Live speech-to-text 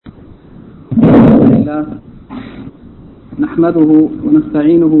لله نحمده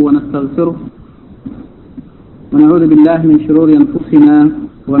ونستعينه ونستغفره ونعوذ بالله من شرور أنفسنا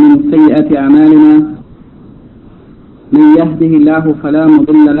ومن سيئات أعمالنا من يهده الله فلا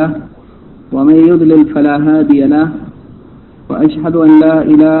مضل له ومن يضلل فلا هادي له وأشهد أن لا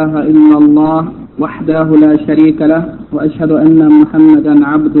إله إلا الله وحده لا شريك له وأشهد أن محمدا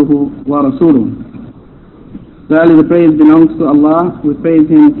عبده ورسوله. Verily the praise belongs to Allah. We praise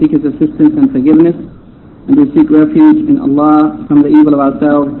Him, seek His assistance and forgiveness, and we seek refuge in Allah from the evil of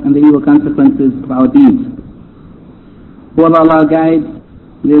ourselves and the evil consequences of our deeds. Whoever Allah guides,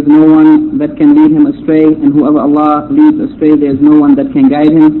 there is no one that can lead him astray, and whoever Allah leads astray, there is no one that can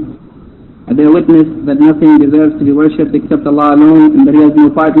guide him. I bear witness that nothing deserves to be worshipped except Allah alone, and that He has no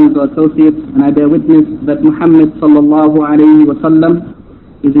partners or associates, and I bear witness that Muhammad sallallahu alayhi wa sallam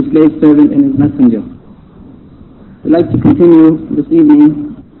is His slave servant and His messenger. We'd like to continue this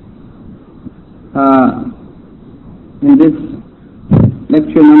evening in this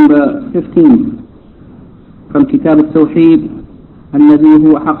lecture number 15 from Kitab al-Tawheed الذي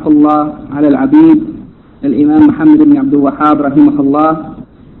هو حق الله على العبيد الإمام محمد بن عبد الوهاب رحمه الله,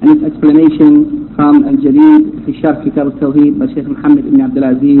 and its explanation from Al-Jadid في شرح كتاب التوحيد by Sheikh Muhammad ibn Abdul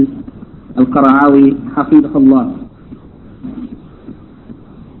Aziz Al-Qara'awi حفظه الله.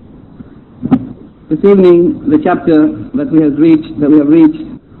 This evening, the chapter that we have reached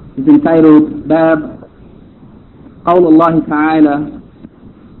is entitled Bab قول الله تعالى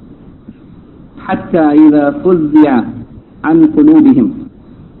حتى إذا فزع عن قلوبهم.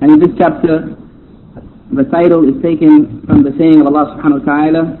 And in this chapter, the title is taken from the saying of Allah subhanahu wa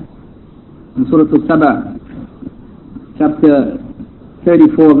ta'ala in Surah Al-Saba, chapter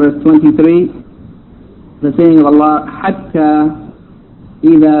 34, verse 23, the saying of Allah حتى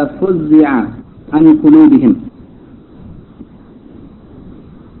إذا فزع عن قلوبهم,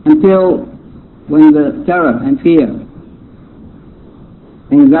 until when the terror and fear,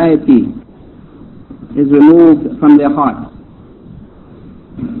 anxiety is removed from their hearts.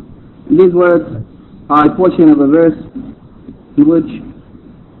 These words are a portion of a verse in which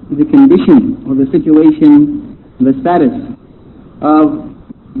the condition or the situation, the status of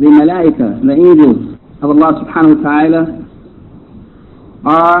the malaika, the angels of Allah subhanahu wa ta'ala,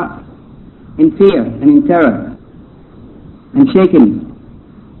 are in fear and in terror and shaken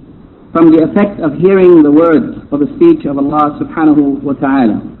from the effect of hearing the words or the speech of Allah subhanahu wa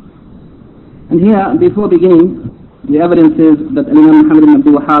ta'ala. And here, before beginning the evidences that Imam Muhammad ibn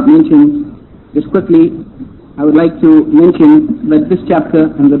Abdul Wahhab mentions, just quickly, I would like to mention that this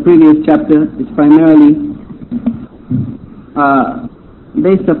chapter and the previous chapter is primarily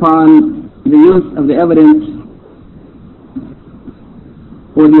based upon the use of the evidence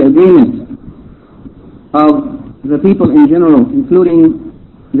or the agreement of the people in general, including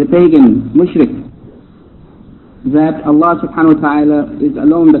the pagan mushrik, that Allah subhanahu wa ta'ala is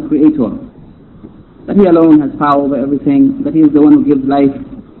alone the creator, that He alone has power over everything, that He is the one who gives life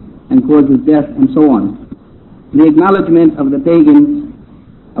and causes death and so on. The acknowledgement of the pagans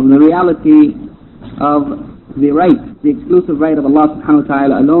of the reality of the right, the exclusive right of Allah subhanahu wa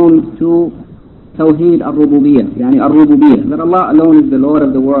ta'ala alone to Tawheed al-Rububiyyah, yani al-Rububiyyah, that Allah alone is the Lord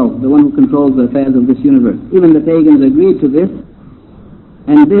of the world, the one who controls the affairs of this universe. Even the pagans agreed to this,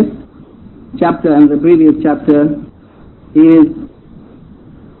 and this chapter and the previous chapter is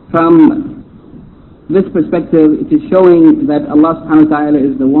from this perspective, it is showing that Allah subhanahu wa ta'ala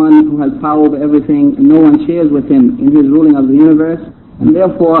is the one who has power over everything and no one shares with Him in His ruling of the universe, and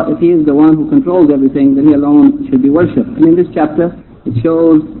therefore if He is the one who controls everything, then He alone should be worshipped. And in this chapter it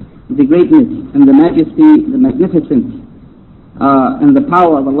shows the greatness and the majesty, the magnificence and the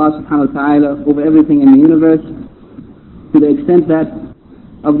power of Allah subhanahu wa ta'ala over everything in the universe, to the extent that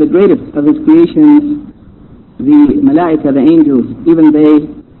of the greatest of His creations, the malaika, the angels, even they,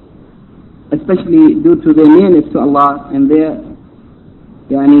 especially due to their nearness to Allah and their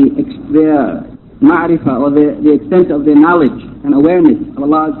ma'rifah, or the extent of their knowledge and awareness of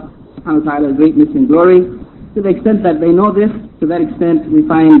Allah subhanahu wa ta'ala's greatness and glory, to the extent that they know this, to that extent we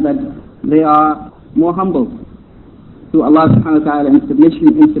find that they are more humble to Allah subhanahu wa ta'ala in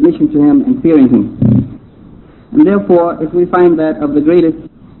submission to Him and fearing Him. And therefore, if we find that of the greatest,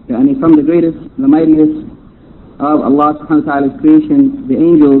 from the greatest, the mightiest of Allah subhanahu wa ta'ala's creation, the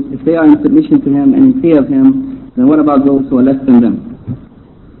angels, if they are in submission to Him and in fear of Him, then what about those who are less than them?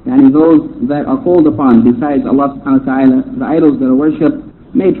 And those that are called upon besides Allah subhanahu wa ta'ala, the idols that are worshipped,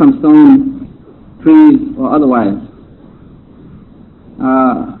 made from stone, trees, or otherwise.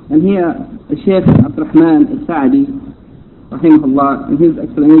 And here, the Shaykh Abdurrahman al-Sa'di, rahimahullah, in his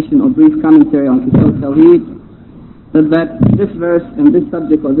explanation or brief commentary on Kitab al-Tawheed, that this verse and this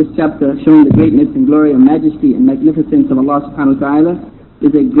subject or this chapter showing the greatness and glory and majesty and magnificence of Allah subhanahu wa ta'ala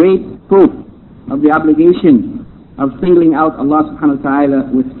is a great proof of the obligation of singling out Allah subhanahu wa ta'ala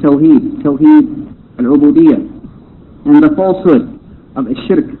with Tawheed al-Ubudiyyah, and the falsehood of a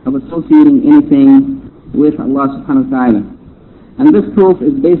shirk, of associating anything with Allah subhanahu wa ta'ala. And this proof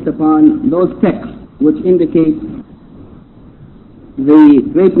is based upon those texts which indicate the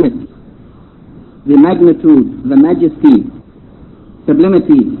greatness, the magnitude, the majesty,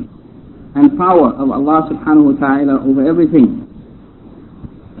 sublimity, and power of Allah subhanahu wa ta'ala over everything.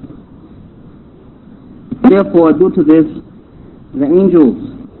 Therefore, due to this, the angels,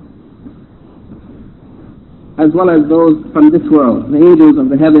 as well as those from this world, the angels of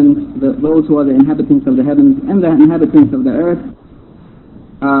the heavens, those who are the inhabitants of the heavens and the inhabitants of the earth,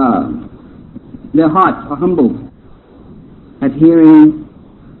 their hearts are humbled at hearing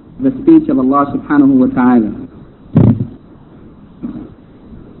the speech of Allah subhanahu wa ta'ala.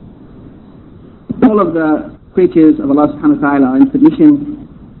 All of the creatures of Allah subhanahu wa ta'ala are in submission,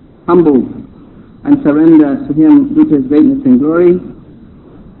 humble and surrender to Him due to His greatness and glory,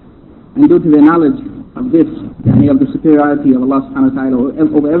 and due to their knowledge of this, of the superiority of Allah subhanahu wa ta'ala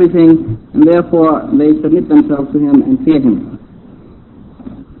over everything, and therefore they submit themselves to Him and fear Him.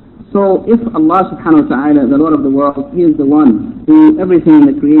 So if Allah subhanahu wa ta'ala, the Lord of the world, He is the one who everything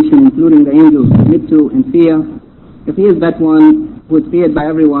in the creation, including the angels, submit to and fear, if He is that one who is feared by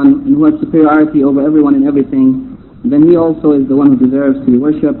everyone and who has superiority over everyone and everything, then He also is the one who deserves to be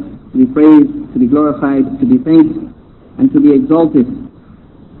worshipped, to be praised, to be glorified, to be thanked, and to be exalted.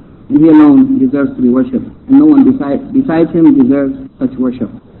 And He alone deserves to be worshipped, and no one besides Him deserves such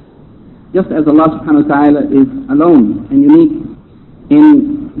worship. Just as Allah subhanahu wa ta'ala is alone and unique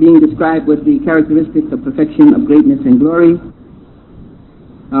in being described with the characteristics of perfection, of greatness and glory,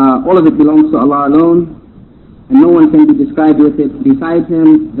 all of it belongs to Allah alone, and no one can be described with it besides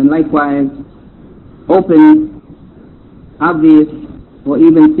Him. Then likewise, open, obvious, or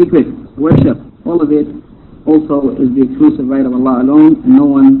even secret worship, all of it also is the exclusive right of Allah alone, and no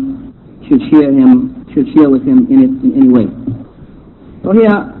one should share with Him in it in any way. So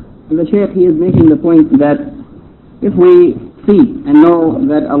here, the Shaykh, he is making the point that if we see and know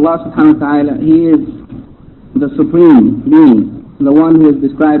that Allah subhanahu wa ta'ala, He is the supreme being, the one who is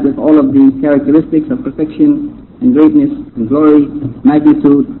described with all of these characteristics of perfection and greatness and glory,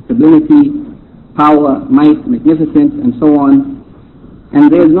 magnitude, sublimity, power, might, magnificence, and so on, and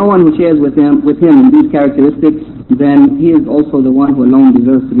there is no one who shares with him in these characteristics, then He is also the one who alone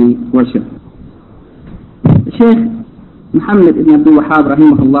deserves to be worshipped. The Shaykh Muhammad ibn Abdul Wahhab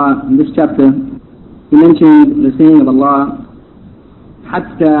rahimahullah, in this chapter, he mentioned the saying of Allah,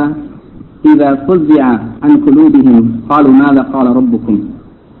 حتى إذا فزع عن قلوبهم قالوا ماذا قال ربكم.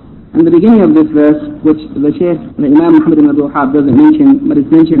 And the beginning of this verse, which the Imam Muhammad ibn Abdul Wahhab doesn't mention, but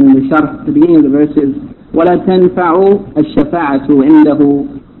it's mentioned in the Sharh, the beginning of the verse is ولا تنفع الشفاعة عنده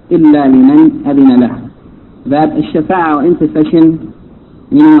إلا لمن أذن له. That الشفاعة or intercession,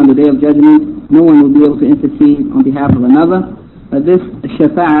 meaning on the Day of Judgment, no one will be able to intercede on behalf of another. But this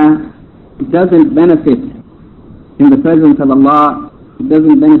الشفاعة doesn't benefit in the presence of Allah. It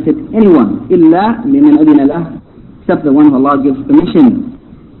doesn't benefit anyone, إلا لمن أذن له, except the one who Allah gives permission,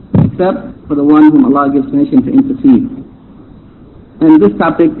 except for the one whom Allah gives permission to intercede. And this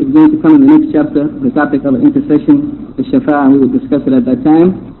topic is going to come in the next chapter, the topic of intercession, the Shafa'ah, and we will discuss it at that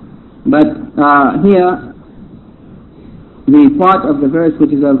time. But here, the part of the verse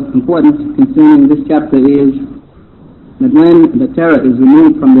which is of importance concerning this chapter is that when the terror is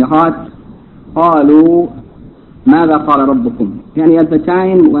removed from their hearts, قالوا ماذا قال ربكم. Yani at the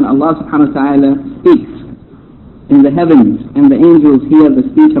time when Allah subhanahu wa ta'ala speaks in the heavens and the angels hear the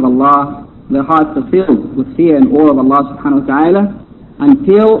speech of Allah, their hearts are filled with fear and awe of Allah subhanahu wa ta'ala,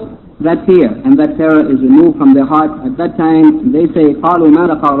 until that fear and that terror is removed from their hearts. At that time they say قالوا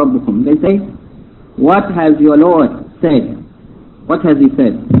ماذا قال ربكم. They say, what has your Lord said? What has He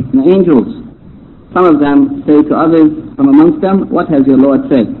said? And the angels, some of them say to others from amongst them, what has your Lord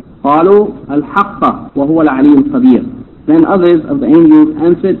said? قالوا الحق وهو العلي الخبير. Then others of the angels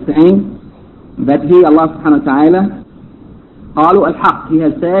answered, saying that He, Allah subhanahu wa ta'ala, قالوا الحق, He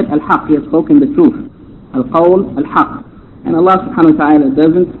has said الحق, He has spoken the truth. القول الحق. And Allah subhanahu wa ta'ala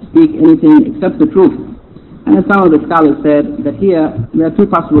doesn't speak anything except the truth. And as some of the scholars said, that here there are two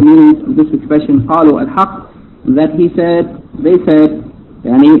possible meanings of this expression قالوا الحق, that He said, they said,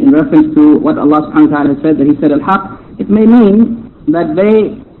 in reference to what Allah subhanahu wa ta'ala said, that He said al-haq. It may mean that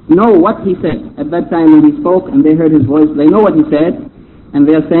they know what He said at that time when He spoke and they heard His voice. They know what He said, and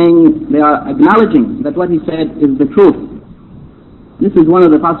they are saying, they are acknowledging that what He said is the truth. This is one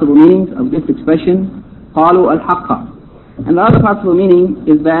of the possible meanings of this expression, قالوا الحق. And the other possible meaning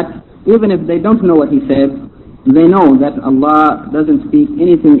is that even if they don't know what he said, they know that Allah doesn't speak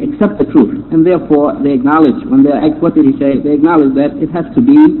anything except the truth, and therefore they acknowledge, when they ask what did he say, they acknowledge that it has to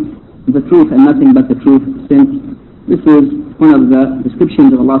be the truth and nothing but the truth, since this is one of the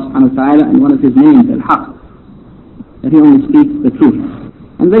descriptions of Allah subhanahu wa ta'ala and one of his names, al-haq, that he only speaks the truth.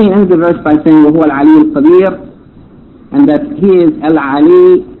 And then he ends the verse by saying وَهُوَ الْعَلِيُّ الْقَدِيرُ, and that he is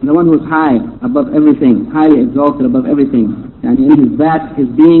al-Ali, the one who is high above everything, highly exalted above everything, and in his that, his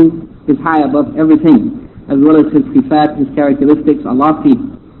being is high above everything, as well as his sifat, his characteristics are lofty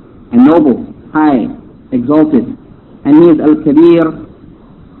and noble, high, exalted. And he is al-Kabir,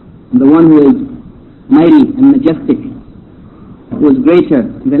 the one who is mighty and majestic, who is greater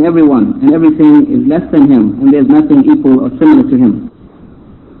than everyone, and everything is less than him, and there is nothing equal or similar to him.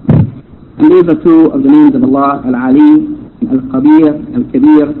 And these are two of the names of Allah, Al-Ali, Al-Kabir,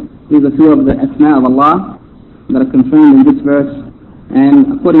 Al-Kabir. These are two of the asma of Allah that are confirmed in this verse.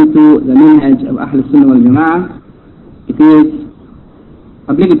 And according to the manhaj of Ahl Sunnah wal Jama'ah, it is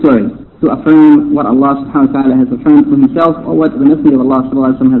obligatory to affirm what Allah subhanahu wa ta'ala has affirmed for himself, or what the Messenger of Allah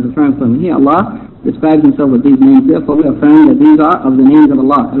sallallahu alaihi wasallam has affirmed for him. Here Allah describes himself with these names, therefore we affirm that these are of the names of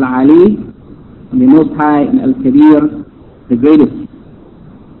Allah, Al-Ali, the Most High, and Al-Kabir, the greatest.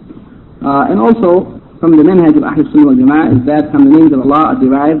 And also, from the manhaj of Ahl Sunnah wal Jama'ah is that from the names of Allah are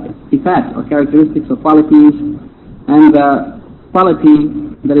derived sifat, or characteristics or qualities, and the quality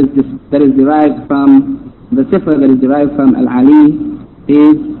that is derived from the sifa that is derived from Al-Ali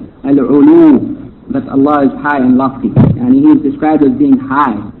is Al-Ulu, that Allah is high and lofty, and he is described as being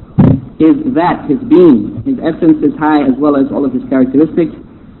high. His that, his being, his essence is high, as well as all of his characteristics.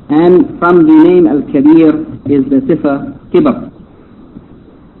 And from the name Al-Kabir is the sifa Kibr,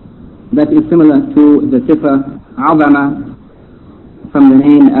 that is similar to the sifa Azama from the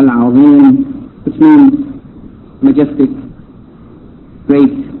name Al-Azim, which means majestic,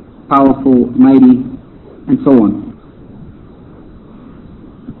 great, powerful, mighty, and so on.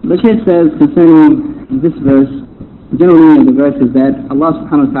 The Shaykh says concerning this verse, the general meaning of the verse is that Allah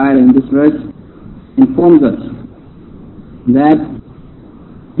subhanahu wa ta'ala in this verse informs us that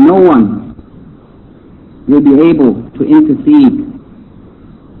no one will be able to intercede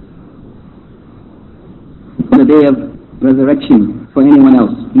on the day of resurrection for anyone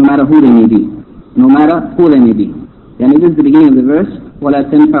else, no matter who they may be. No matter who they may be. And this is the beginning of the verse, وَلَا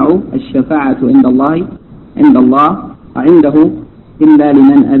تَنْفَعُ الشَّفَاعَةُ عِنْدَ اللَّهِ وَعِنْدَهُ إِلَّا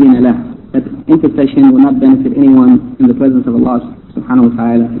لِمَنْ أَذِنَ لَهُ. That intercession will not benefit anyone in the presence of Allah subhanahu wa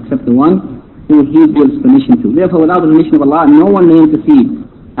ta'ala except the one who he gives permission to. Therefore, without the permission of Allah, no one may intercede.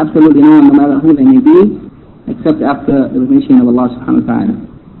 Absolutely no one, no matter who they may be, except after the permission of Allah subhanahu wa ta'ala.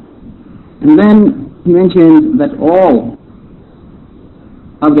 And then he mentions that all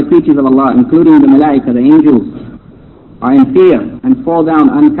of the creatures of Allah, including the malaika, the angels, are in fear and fall down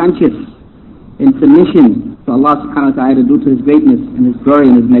unconscious in submission to Allah subhanahu wa ta'ala due to his greatness and his glory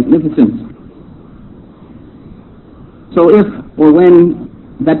and his magnificence. So if or when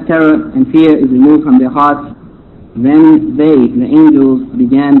that terror and fear is removed from their hearts, then they, the angels,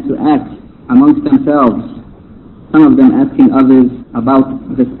 began to act amongst themselves, some of them asking others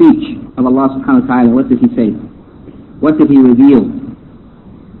about the speech of Allah subhanahu wa ta'ala. What did he say? What did he reveal?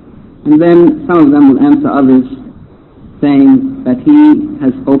 And then some of them will answer others saying that he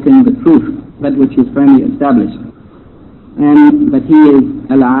has spoken the truth, that which is firmly established, and that he is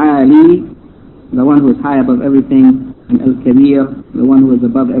Al-Ali, the one who is high above everything, and Al-Kabir, the one who is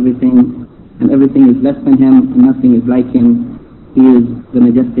above everything, and everything is less than him, and nothing is like him. He is the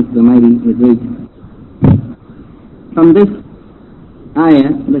majestic, the mighty, the great. From this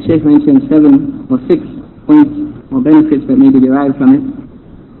ayah, the Shaykh mentioned 7 or 6 points or benefits that may be derived from it.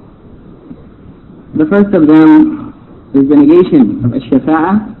 The first of them is the negation of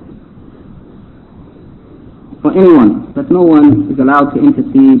ash-shafa'ah for anyone, that no one is allowed to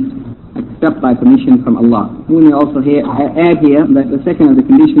intercede except by permission from Allah. We may also add here that the second of the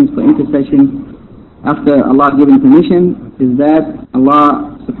conditions for intercession after Allah giving permission is that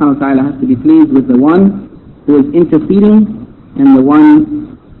Allah subhanahu wa ta'ala has to be pleased with the one who is interceding and the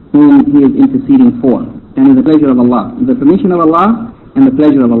one whom he is interceding for, and the pleasure of Allah. The permission of Allah and the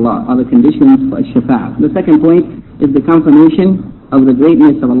pleasure of Allah are the conditions for ash-shafa'ah. The second point is the confirmation of the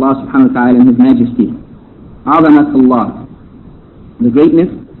greatness of Allah subhanahu wa ta'ala and his majesty. عظمة Allah, the greatness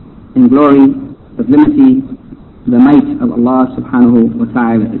and glory, sublimity, the might of Allah subhanahu wa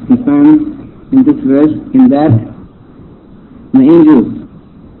ta'ala is confirmed in this verse, in that the angels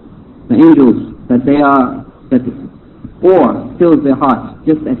that they are, that awe fills their hearts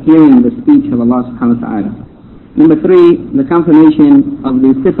just at hearing the speech of Allah subhanahu wa ta'ala. Number 3, the confirmation of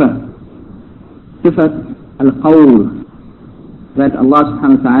the sifa sifat al-qawl, that Allah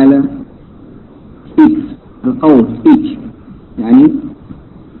subhanahu wa ta'ala speaks, al-qawl, speech,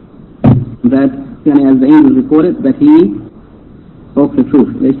 that as the angels recorded that he spoke the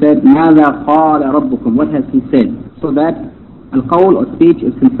truth. They said, ماذا قال ربكم, what has he said? So that al-qawl or speech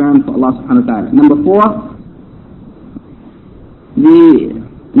is confirmed for Allah subhanahu wa ta'ala. Number 4, the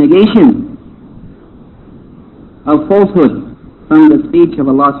negation of falsehood from the speech of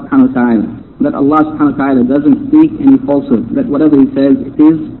Allah subhanahu wa ta'ala. That Allah subhanahu wa ta'ala doesn't speak any falsehood. That whatever he says, it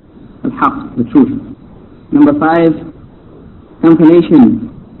is al-haq, the truth. Number 5, confirmation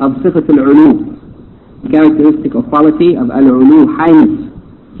of sifat al-ulu, characteristic or quality of al-ulu, highness,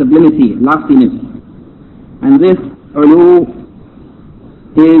 sublimity, loftiness. And this ulu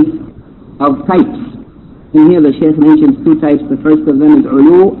is of types. In here the Shaykh mentions 2 types. The first of them is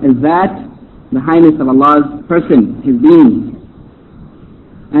ulu, is that, the highness of Allah's person, his being.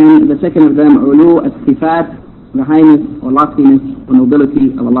 And the second of them, ulu as-sifat, the highness or loftiness or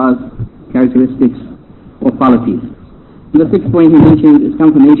nobility of Allah's characteristics or qualities. And the 6th point he mentions is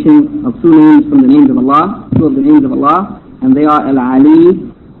confirmation of 2 names from the names of Allah, 2 of the names of Allah, and they are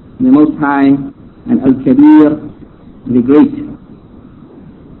Al-Ali, the Most High, and Al-Kabir, the Great,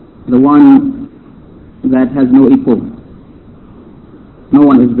 the one that has no equal. No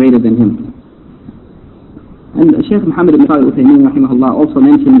one is greater than him. And Shaykh Muhammad ibn Salih al-Uthaymeen rahimahullah also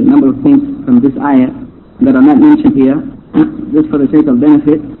mentioned a number of things from this ayah that are not mentioned here, just for the sake of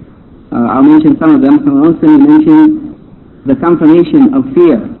benefit. I'll mention some of them. So also he mentioned the confirmation of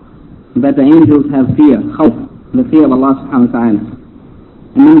fear, that the angels have fear, khawf, the fear of Allah subhanahu wa ta'ala.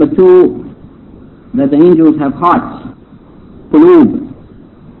 And number 2, that the angels have hearts, qulub,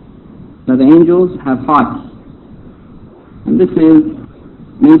 that the angels have hearts. And this is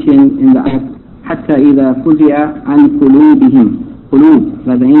mentioned in the ayah, حتى إذا فزع عن قلوبهم, قلوب,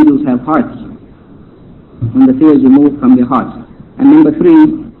 that the angels have hearts, when the fear is removed from their hearts. And number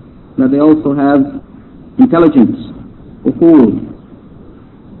 3, that they also have intelligence, uqul,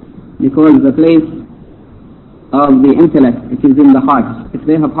 because the place of the intellect, it is in the hearts. If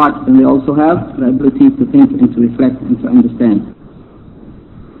they have hearts, then they also have the ability to think and to reflect and to understand.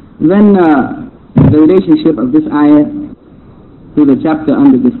 Then the relationship of this ayah to the chapter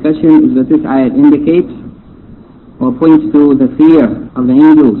under discussion is that this ayah indicates or points to the fear of the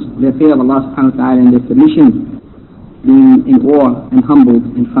angels, their fear of Allah subhanahu wa ta'ala, and their submission, being in awe and humbled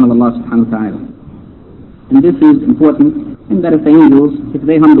in front of Allah subhanahu wa ta'ala. And this is important, in that if the angels, if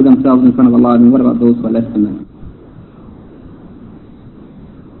they humble themselves in front of Allah, then what about those who are less than them?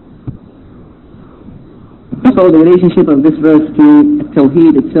 So the relationship of this verse to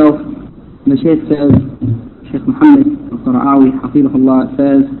Tawheed itself, the Shaykh says, Shaykh Muhammad al-Qara'awi hafidhahullah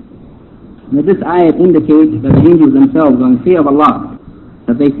says that this ayat indicates that the angels themselves are in fear of Allah,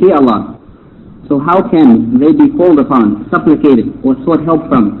 that they fear Allah. So how can they be called upon, supplicated, or sought help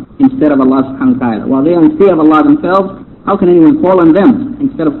from instead of Allah subhanahu wa ta'ala? While they are in fear of Allah themselves, how can anyone call on them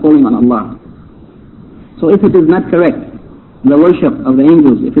instead of calling on Allah? So if it is not correct, the worship of the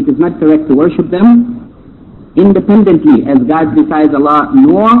angels, if it is not correct to worship them independently as gods besides Allah,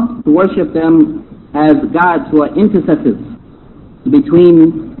 nor to worship them as gods who are intercessors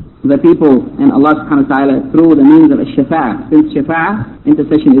between the people and Allah subhanahu wa ta'ala through the means of shafa'ah. Since shafa'ah,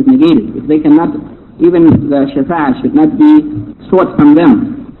 intercession is negated. If they cannot, even the shafa'ah should not be sought from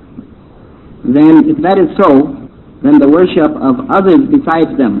them. Then if that is so, then the worship of others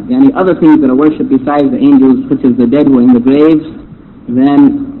besides them, any other things that are worshipped besides the angels, such as the dead who are in the graves,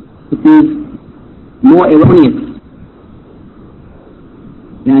 then it is more erroneous.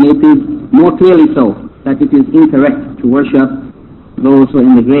 And it is more clearly so that it is incorrect to worship those who are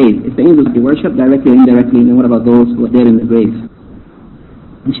in the grave. If the angels be worshipped directly or indirectly, then what about those who are dead in the graves?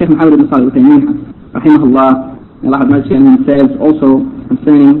 And Shaykh Muhammad ibn Salih al-Uthaymeen rahimahullah, Allah have mercy on him, says also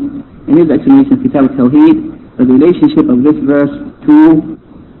concerning in his explanation of Kitab al-Tawheed, the relationship of this verse to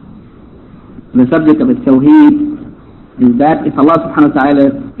the subject of Tawheed is that if Allah subhanahu wa ta'ala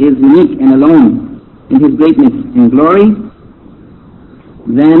is unique and alone in his greatness and glory,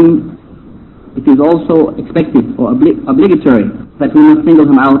 then it is also expected or obligatory that we must single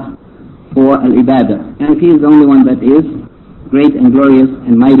him out for al-ibadah. And if he is the only one that is great and glorious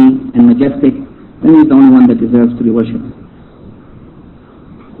and mighty and majestic, then he is the only one that deserves to be worshipped.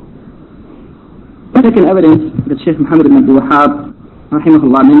 The second evidence that Shaykh Muhammad ibn Abdul Wahhab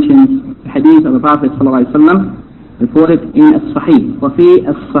rahimahullah mentions the hadith of the Prophet sallallahu alaihi wasallam reported in as-Sahih, وفي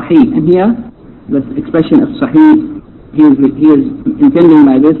as-Sahih. And here, this expression as-Sahih, he is intending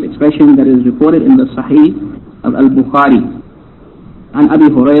by this expression that is reported in the Sahih of al-Bukhari. عن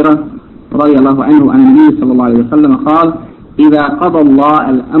أبي هريرة رضي الله عنه عن النبي صلى الله عليه وسلم قال إذا قضى الله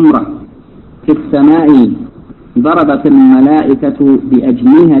الأمر في السماء ضربت الملائكة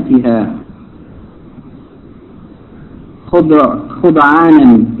بأجنحتها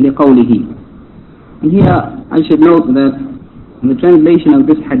خضعانا لقوله. And here I should note that the translation of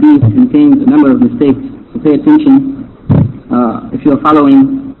this hadith contains a number of mistakes, so pay attention if you are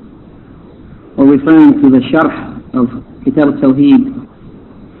following or referring to the sharh of Kitab Tawheed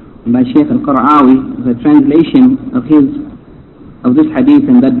by Shaykh al-Qara'awi. The translation of this hadith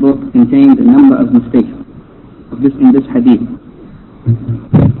in that book contains a number of mistakes in this hadith.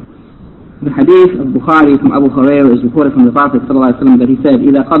 The hadith of Bukhari from Abu Hurairah is reported from the Prophet ﷺ that he said,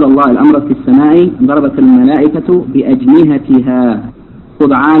 إِذَا قَضَى اللَّهُ الْأَمْرَ فِي السَّمَاءِ ضَرَبَتِ الْمَلَائِكَةُ بِأَجْنِحَتِهَا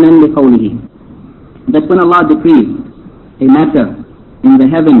خُضْعَانًا لِقَوْلِهِ. That when Allah decrees a matter in the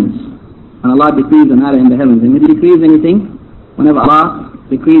heavens, when Allah decrees a matter in the heavens, and when He decrees anything, whenever Allah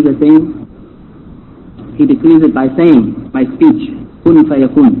decrees a thing, He decrees it by saying, by speech, كُن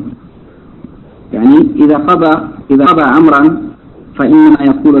فَيَكُن. يعني إذا قضى أمرا فإنما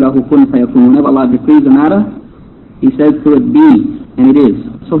يقول له كن فيكون. Whenever Allah decrees a matter, He says to it, be, and it is.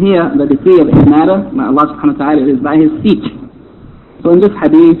 So here, the decree of a matter by Allah subhanahu wa ta'ala is by His speech. So in this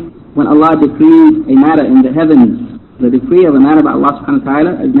hadith, when Allah decrees a matter in the heavens, the decree of a matter by Allah subhanahu wa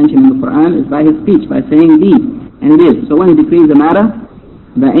ta'ala, as mentioned in the Quran, is by His speech, by saying be, and it is. So when He decrees a matter,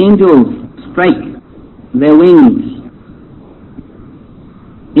 the angels strike their wings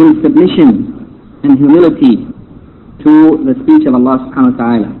in submission and humility to the speech of Allah subhanahu wa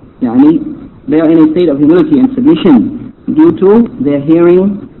ta'ala. Yani, they are in a state of humility and submission due to their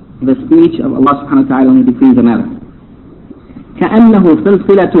hearing the speech of Allah subhanahu wa ta'ala when He decrees a matter. كأنه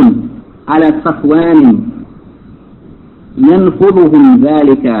سلسلة على صفوان ينفضهم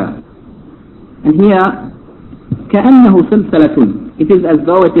ذلك. And here, كأنه سلسلة, it is as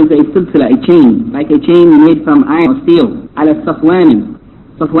though it is a silsila, a chain, like a chain made from iron or steel. على صفوان.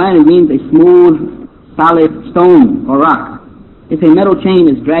 Safwan means a smooth, solid stone or rock. If a metal chain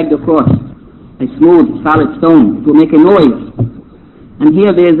is dragged across a smooth, solid stone, it will make a noise. And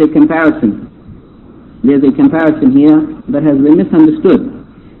here there is a comparison. There is a comparison here that has been misunderstood.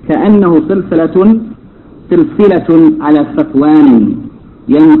 كأنه سلسلة على صفوان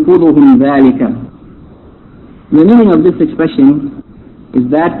ينفضهم ذلك. The meaning of this expression is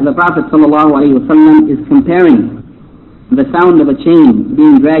that the Prophet ﷺ is comparing the sound of a chain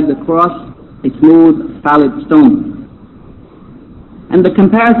being dragged across a smooth, solid stone. And the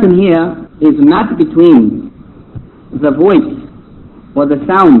comparison here is not between the voice or the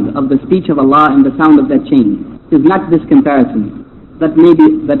sound of the speech of Allah and the sound of that chain. It is not this comparison that may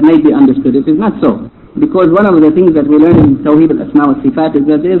be understood. It is not so. Because one of the things that we learn in Tawheed al-Asma wa Sifat is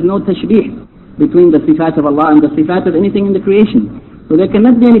that there is no tashbih between the Sifat of Allah and the Sifat of anything in the creation. So there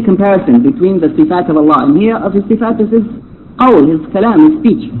cannot be any comparison between the Sifat of Allah. And here of His Sifat is His qawl, His kalam, His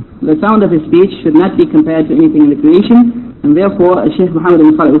speech. The sound of His speech should not be compared to anything in the creation. And therefore, Shaykh Muhammad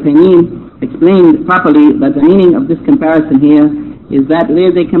ibn Salih al-Uthaymeen explained properly that the meaning of this comparison here is that there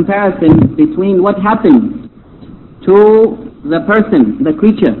is a comparison between what happens to the person, the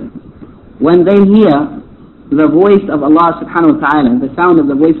creature, when they hear the voice of Allah subhanahu wa ta'ala, the sound of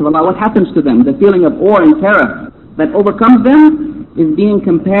the voice of Allah. What happens to them? The feeling of awe and terror that overcomes them is being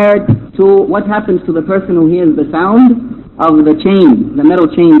compared to what happens to the person who hears the sound of the chain, the metal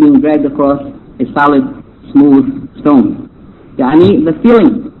chain being dragged across a solid, smooth stone. Yani, the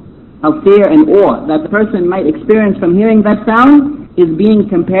feeling of fear and awe that the person might experience from hearing that sound is being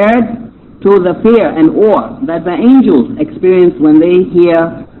compared to the fear and awe that the angels experience when they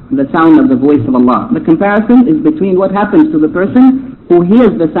hear the sound of the voice of Allah. The comparison is between what happens to the person who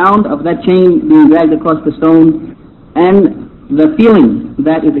hears the sound of that chain being dragged across the stone and the feeling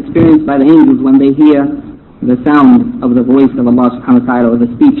that is experienced by the angels when they hear the sound of the voice of Allah subhanahu wa ta'ala or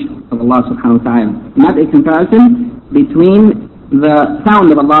the speech of Allah subhanahu wa ta'ala. Not a comparison between the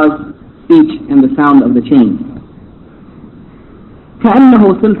sound of Allah's speech and the sound of the chain. كأنه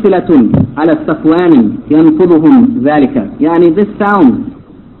سلسلة على الصفوان ينفضهم ذلك. يعني this sound,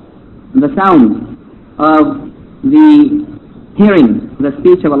 the sound of the hearing the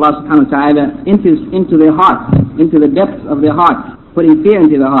speech of Allah subhanahu wa ta'ala into their hearts, into the depths of their hearts, putting fear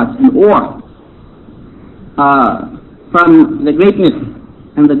into their hearts and awe from the greatness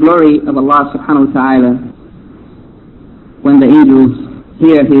and the glory of Allah subhanahu wa ta'ala when the angels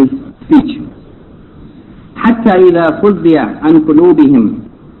hear His speech. حتى إذا فزع عن قلوبهم,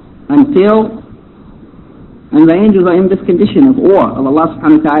 until, and the angels are in this condition of awe of Allah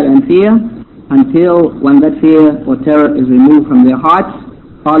subhanahu wa ta'ala and fear, until when that fear or terror is removed from their hearts.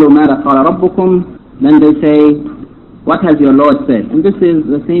 قالوا ماذا قال ربكم, then they say, what has your Lord said? And this is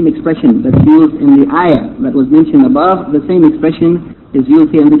the same expression that's used in the ayah that was mentioned above, the same expression is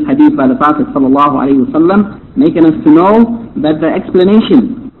used here in this hadith by the Prophet ﷺ, making us to know that the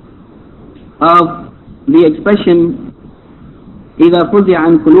explanation of the expression إِذَا فُزِعَ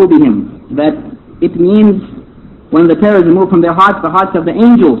عَنْ قُلُوبِهِمْ, that it means when the terror is removed from their hearts, the hearts of the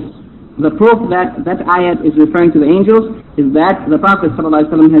angels. The proof that that ayat is referring to the angels is that the Prophet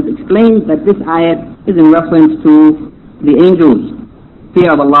ﷺ has explained that this ayat is in reference to the angels'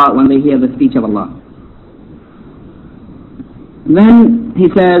 fear of Allah when they hear the speech of Allah. Then he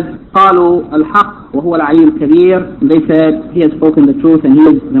says, قالوا الحق وهو العلي الكبير. They said, he has spoken the truth and he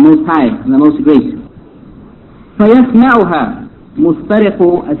is the most high and the most great. فيسمعها مسترق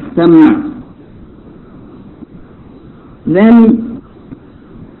السمع. Then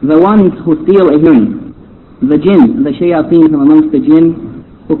the ones who steal a hearing, the jinn, the shayateen from amongst the jinn,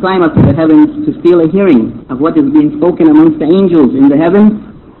 who climb up to the heavens to steal a hearing of what is being spoken amongst the angels in the heavens,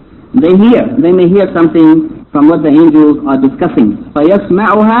 they may hear something from what the angels are discussing.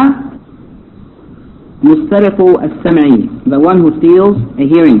 فَيَسْمَعُهَا مُسْتَرِقُ السَّمْعِ. The one who steals a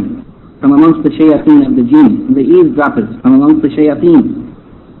hearing from amongst the shayateen of the jinn, the eavesdroppers from amongst the shayateen.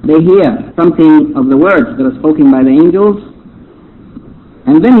 They hear something of the words that are spoken by the angels,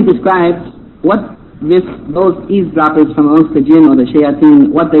 and then he describes what those eavesdroppers from amongst the jinn or the shayateen,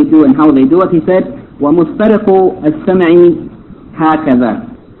 what they do and how they do it. He said, وَمُسْتَرِقُ السَّمْعِ هَكَذَا.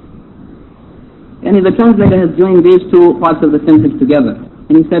 And the translator has joined these two parts of the sentence together.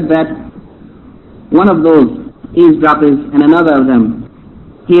 And he said that one of those eavesdroppers and another of them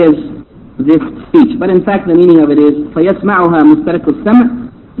hears this speech. But in fact the meaning of it is, فَيَسْمَعُهَا مُسْتَرِقُ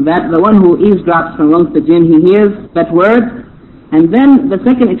السَّمْعِ, that the one who eavesdrops from amongst the jinn, he hears that word. And then the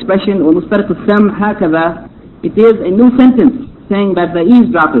second expression, وَمُسْتَرِقُ السَّمْعِ هَكَذَا, it is a new sentence saying that the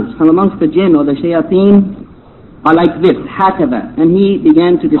eavesdroppers from amongst the jinn or the shayateen are like this, هَكَذَا. And he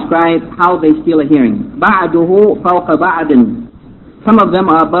began to describe how they steal a hearing. بَعْدُهُ فَوْقَ بَعْدٍ. Some of them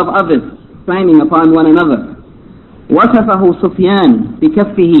are above others, climbing upon one another. وَصَفَهُ سُفْيَانُ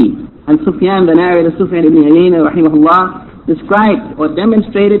بِكَفِّهِ. And Sufyan, the narrator, Sufyan ibn Uyayna, rahimahullah, described or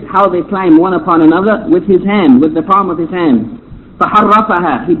demonstrated how they climb one upon another with his hand, with the palm of his hand.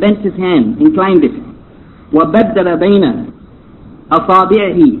 فَحَرَّفَهَا. He bent his hand, inclined it. وَبَدَّلَ بَيْنَ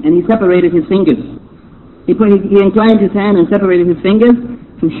أَصَابِعِهِ. And he separated his fingers. He inclined his hand and separated his fingers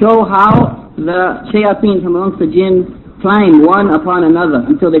to show how the shayateen from amongst the jinn climb one upon another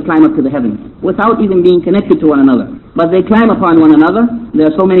until they climb up to the heavens, without even being connected to one another. But they climb upon one another. There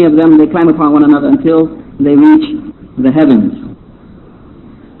are so many of them, they climb upon one another until they reach the heavens.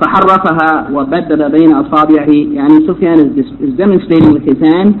 فَحَرَّفَهَا وَبَدَّلَ بَيْنَ أَصَابِعِهِ. Yani Sufyan is demonstrating with his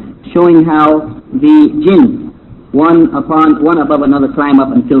hand, showing how the jinn, one above another, climb up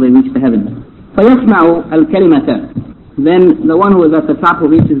until they reach the heavens. فَيَسْمَعُ الْكَلِمَةَ. Then the one who is at the top, who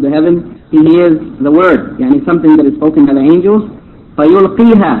reaches the heaven, he hears the word, yani something that is spoken by the angels.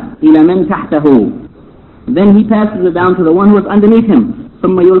 فَيُلْقِيهَا إِلَى مَنْ تَحْتَهُ. Then he passes it down to the one who is underneath him.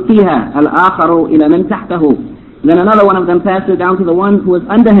 ثُمَّ يُلْقِيهَا الْآخَرُ إِلَى مَنْ تَحْتَهُ. Then another one of them passes it down to the one who is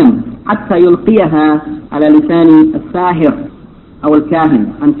under him. حَتَّى يُلْقِيهَا عَلَى لِسَانِ السَّاحِرِ أو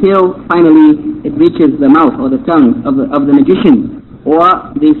الكاهن. Until finally it reaches the mouth or the tongue of the magician, or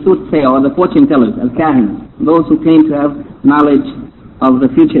the soothsayer or the fortune tellers, al-kahin, those who claim to have knowledge of the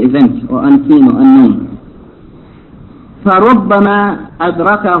future events, or unseen or unknown. فَرُبَّمَا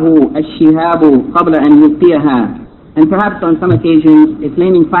أَدْرَكَهُ الشِّهَابُ قَبْلَ أَنْ يُلْقِيهَا. And perhaps on some occasions a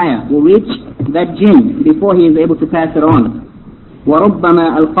flaming fire will reach that jinn before he is able to pass it on.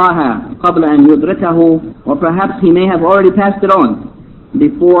 وَرُبَّمَا أَلْقَاهَا قَبْلَ أَنْ يُدْرِكَهُ. Or perhaps he may have already passed it on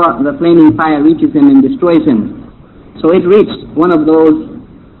before the flaming fire reaches him and destroys him. So it reached one of those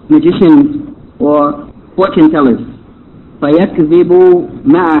magicians or fortune tellers. فَيَكْذِبُ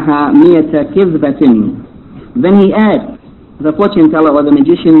مَعَهَا مِيَةَ كِذْبَةٍ. Then he adds, the fortune teller or the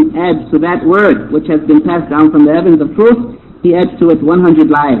magician adds to that word which has been passed down from the heavens of truth, he adds to it 100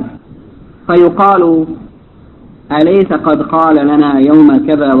 lies. فَيُقَالُ أَلَيْسَ قَدْ قَالَ لَنَا يَوْمَ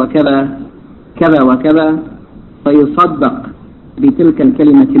كَذَا وَكَذَا كَذَا وَكَذَا فَيُصَدَّقْ بِتِلْكَ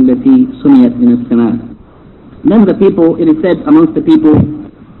الْكَلِمَةِ الَّتِي سُمِيَتْ مِنَ السَّمَاءِ. Then the people, it is said amongst the people,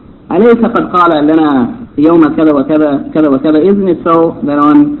 أَلَيْسَ قَدْ قَالَ لَنَا يَوْمَ كَذَا وَكَذَا كَذَا وَكَذَا. Isn't it so that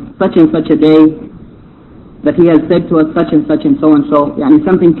on such and such a day that he has said to us such and so and so, yani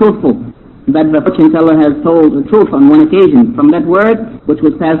something truthful, that the fortune teller has told the truth on one occasion from that word which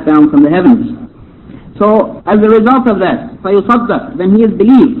was passed down from the heavens. So as a result of that, فَيُصَدَّقْ, then he is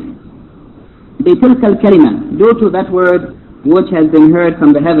believed. بِتِلْكَ الْكَلِمَةِ, due to that word which has been heard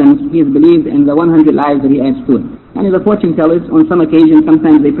from the heavens, he is believed in the 100 lies that he adds to it. And the fortune tellers, on some occasions,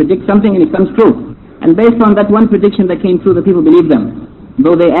 sometimes they predict something and it comes true. And based on that one prediction that came true, the people believe them,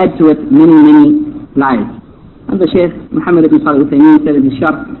 though they add to it many, many lies. And the Shaykh Muhammad ibn Salih al-Uthaymeen said in his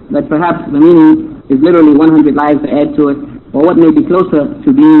sharh that perhaps the meaning is literally 100 lives to add to it, or what may be closer to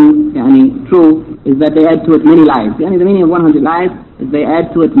being true is that they add to it many lives. The meaning of 100 lives is they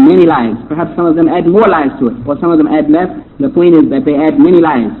add to it many lives. Perhaps some of them add more lives to it, or some of them add less. The point is that they add many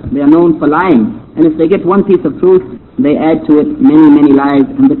lives. They are known for lying. And if they get one piece of truth, they add to it many, many lies.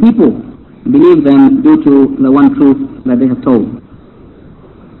 And the people believe them due to the one truth that they have told.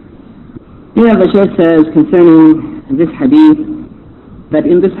 Here the Shaykh says concerning this hadith, that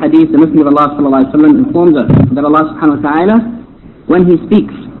in this hadith the Messenger of Allah ﷺ informs us that Allah subhanahu wa ta'ala, when He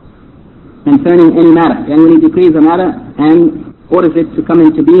speaks concerning any matter, and when He decrees a matter and orders it to come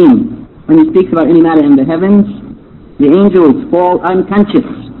into being, when He speaks about any matter in the heavens, the angels fall unconscious.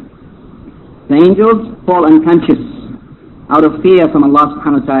 The angels fall unconscious out of fear from Allah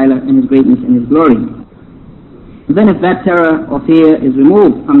subhanahu wa ta'ala and His greatness and His glory. Then if that terror or fear is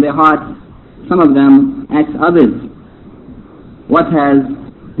removed from their hearts, some of them ask others, what has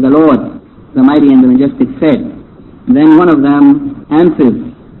the Lord, the Mighty and the Majestic said? Then one of them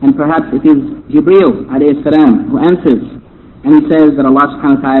answers, and perhaps it is Jibreel alayhi salam who answers, and he says that Allah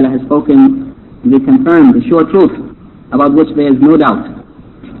subhanahu wa ta'ala has spoken the confirmed, the sure truth, about which there is no doubt.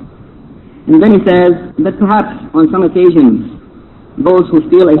 And then he says that perhaps on some occasions, those who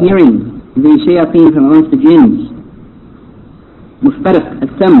steal a hearing, the shayateen from amongst the jinns, mustariq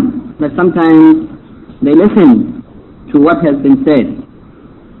as-sam, that sometimes they listen to what has been said,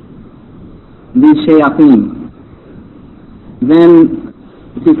 these shayateen. Then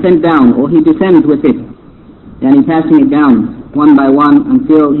it is sent down, or he descends with it, and he passing it down one by one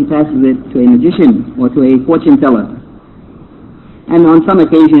until he passes it to a magician or to a fortune teller. And on some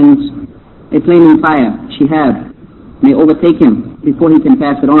occasions, a flaming fire, shihab, may overtake him before he can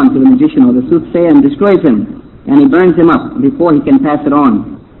pass it on to the magician or the soothsayer and destroys him, and he burns him up before he can pass it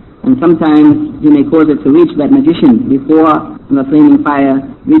on. And sometimes he may cause it to reach that magician before the flaming fire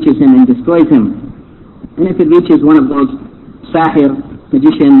reaches him and destroys him. And if it reaches one of those sahir,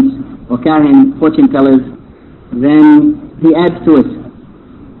 magicians, or kahin, fortune tellers, then he adds to it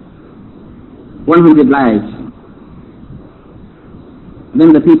 100 lies.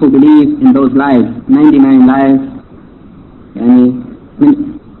 Then the people believe in those lies, 99 lies,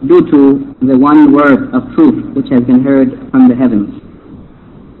 due to the one word of truth which has been heard from the heavens.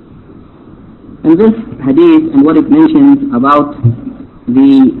 And this hadith and what it mentions about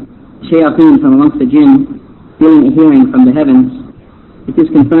the shayateen from amongst the jinn stealing a hearing from the heavens, it is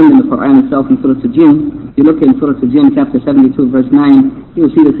confirmed in the Quran itself in Surah Al-Jinn. If you look in Surah Al-Jinn chapter 72 verse 9, you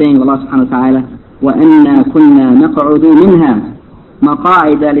will see the saying of Allah subhanahu wa ta'ala, وَأَنَّا كُنَّا نَقْعُدُ مِنْهَا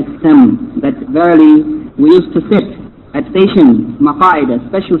مَقَاعِدَ لِلسَّمْعِ, that verily we used to sit at stations, maqa'id, a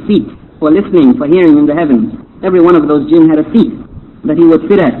special seat for listening, for hearing in the heavens. Every one of those jinn had a seat that he would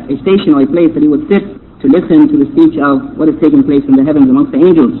sit at, a station or a place that he would sit to listen to the speech of what is taking place in the heavens amongst the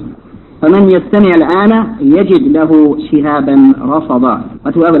angels. فَمَنْ يَسْتَمِعَ الْآنَ يَجِدْ لَهُ شِهَابًا رَصَدًا.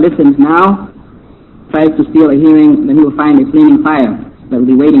 But whoever listens now tries to steal a hearing, then he will find a flaming fire that will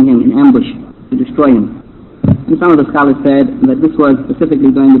be waiting him in ambush to destroy him. And some of the scholars said that this was specifically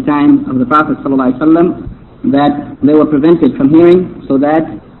during the time of the Prophet ﷺ, that they were prevented from hearing so that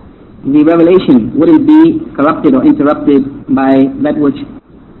the revelation wouldn't be corrupted or interrupted by that which,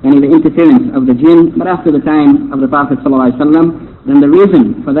 the interference of the jinn. But after the time of the Prophet ﷺ, then the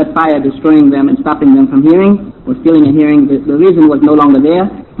reason for that fire destroying them and stopping them from hearing or stealing a hearing, the reason was no longer there,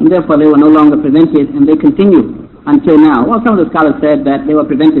 and therefore they were no longer prevented, and they continue until now. Well, some of the scholars said that they were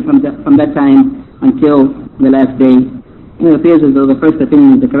prevented from that time until the last day. It appears as though the first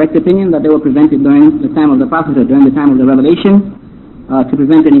opinion is the correct opinion, that they were prevented during the time of the prophethood, during the time of the revelation, to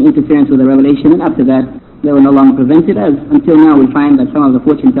prevent any interference with the revelation, and after that they were no longer prevented, as until now we find that some of the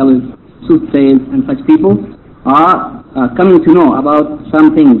fortune tellers, soothsayers and such people are coming to know about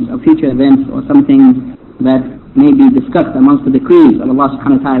some things of future events or some things that may be discussed amongst the decrees of Allah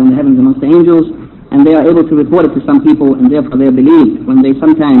subhanahu wa ta'ala in the heavens amongst the angels, and they are able to report it to some people, and therefore they are believed when they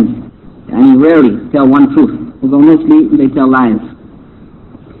sometimes, rarely tell one truth, although mostly they tell lies.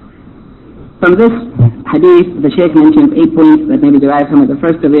 From this hadith, the Shaykh mentions 8 points that may be derived from it. The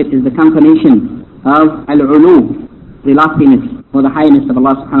first of it is the confirmation of al-ulu, the loftiness or the highness of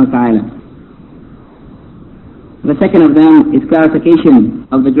Allah subhanahu wa ta'ala. The second of them is clarification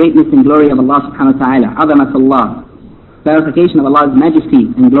of the greatness and glory of Allah subhanahu wa ta'ala, azamatullah, clarification of Allah's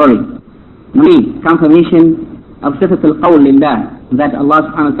majesty and glory. Number 3, confirmation of sifat al-qawl lillah, that Allah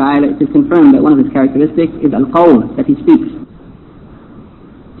subhanahu wa ta'ala, it is confirmed that one of his characteristics is al-qawl, that he speaks.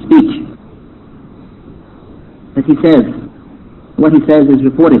 Speech. That he says. What he says is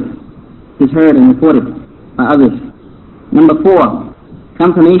reported, is heard and reported by others. Number 4,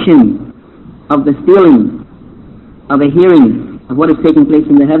 confirmation of the stealing of a hearing of what is taking place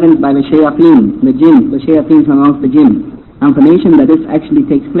in the heavens by the shayateen, the jinn, the shayateen from amongst the jinn. Confirmation that this actually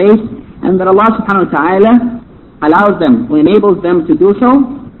takes place, and that Allah subhanahu wa ta'ala allows them, or enables them to do so,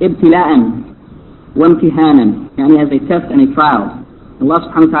 ibtila'an, wamtihanan, yani as a test and a trial. Allah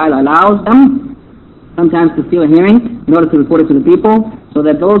subhanahu wa ta'ala allows them sometimes to steal a hearing in order to report it to the people, so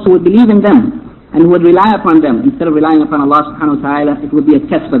that those who would believe in them and who would rely upon them instead of relying upon Allah subhanahu wa ta'ala, it would be a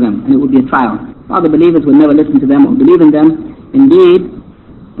test for them and it would be a trial. All the believers would never listen to them or believe in them. Indeed,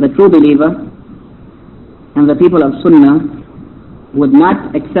 the true believer and the people of Sunnah would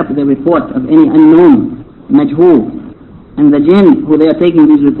not accept the report of any unknown, majhul. And the jinn who they are taking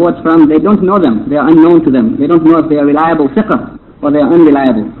these reports from, they don't know them, they are unknown to them. They don't know if they are reliable thiqah or they are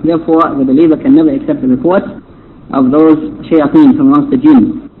unreliable. Therefore, the believer can never accept the reports of those shayateen from amongst the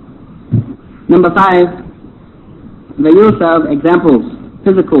jinn. Number 5, the use of examples,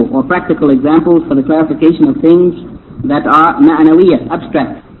 physical or practical examples for the clarification of things that are ma'anawiyah,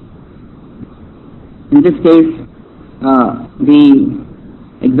 abstract. In this case, the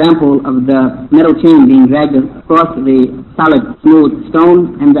example of the metal chain being dragged across the solid, smooth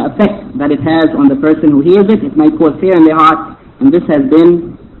stone and the effect that it has on the person who hears it, it might cause fear in their heart, and this has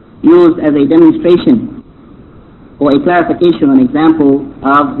been used as a demonstration or a clarification or an example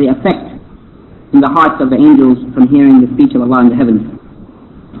of the effect in the hearts of the angels from hearing the speech of Allah in the heavens.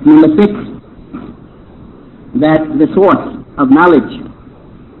 Number 6, that the source of knowledge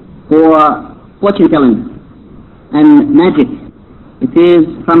or fortune telling and magic, it is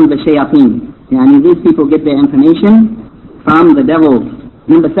from the shayateen. Yani these people get their information from the devils.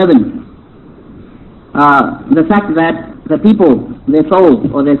 Number 7, the fact that the people, their souls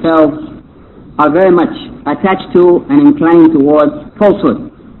or themselves, are very much attached to and inclined towards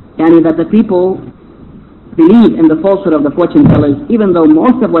falsehood. Yani that the people believe in the falsehood of the fortune tellers, even though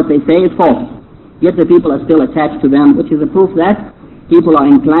most of what they say is false. Yet the people are still attached to them, which is a proof that people are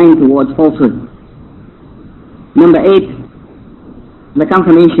inclined towards falsehood. Number 8, the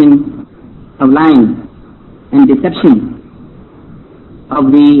confirmation of lying and deception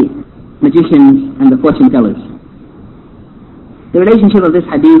of the magicians and the fortune tellers. The relationship of this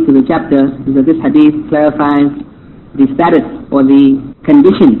hadith to the chapter is that this hadith clarifies the status or the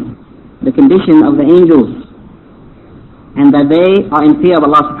condition of the angels, and that they are in fear of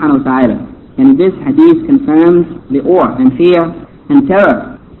Allah subhanahu wa ta'ala. And this hadith confirms the awe and fear and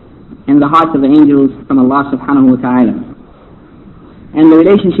terror in the hearts of the angels from Allah subhanahu wa ta'ala. And the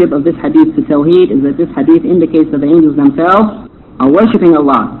relationship of this hadith to Tawheed is that this hadith indicates that the angels themselves are worshipping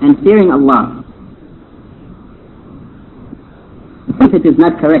Allah and fearing Allah. If it is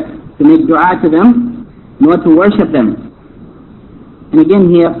not correct to make dua to them, nor to worship them. And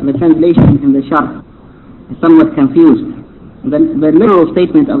again here, the translation in the sharh is somewhat confused. The literal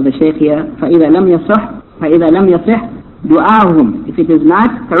statement of the Shaykh here, فَإِذَا لَمْ يَصِحْ دُعَاهُمْ, if it is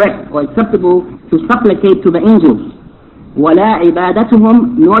not correct or acceptable to supplicate to the angels, وَلَا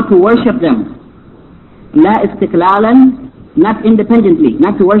عِبَادَتُهُمْ, nor to worship them, لَا إِسْتِقْلَالًا, not independently,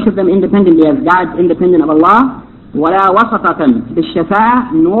 not to worship them independently as God independent of Allah, وَلَا وَسَطَةً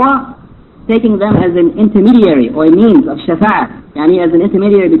بِالشَّفَاعَةِ, nor taking them as an intermediary or a means of shafa'ah, yani as an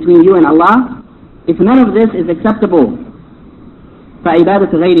intermediary between you and Allah. If none of this is acceptable, فَعِبَادَةُ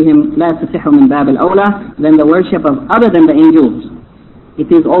غَيْرِهِمْ لَا تَصِحُّ مِنْ بَابِ الْأَوْلَى, then the worship of other than the angels,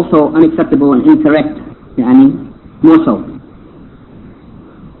 it is also unacceptable and incorrect, yani more so.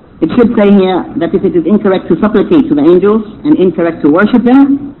 It should say here that if it is incorrect to supplicate to the angels and incorrect to worship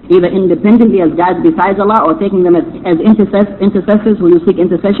them, either independently as gods besides Allah or taking them as intercessors who you seek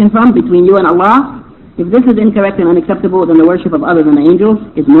intercession from between you and Allah, if this is incorrect and unacceptable, then the worship of other than the angels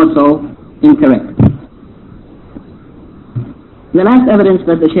is more so incorrect. The last evidence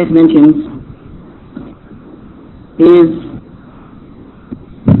that the Shaykh mentions is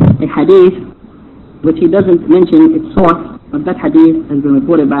a hadith which he doesn't mention its source, but that hadith has been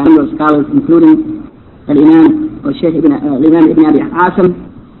reported by a number of scholars, including Al-Imam Ibn Abi Asim,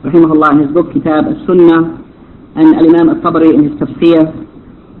 rahimahullah, in his book Kitab As-Sunnah, and Al-Imam Al-Tabari in his Tafsir,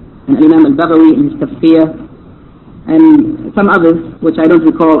 and Al-Imam Al-Baghawi in his Tafsir, and some others which I don't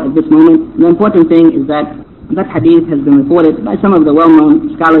recall at this moment. The important thing is that that hadith has been reported by some of the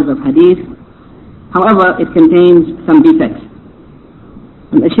well-known scholars of hadith. However, it contains some defects.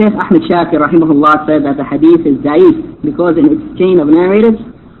 And the Shaykh Ahmed Shakir rahimahullah said that the hadith is da'if because in its chain of narrators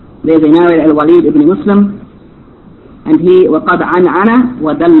there is a narrator Al-Walid ibn Muslim, and he وَقَدْ عَنْعَنَ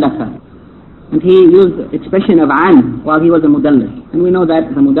وَدَلَّسَ, and he used the expression of an while he was a mudallis. And we know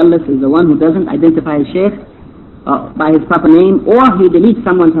that the mudallis is the one who doesn't identify his shaykh by his proper name, or he deletes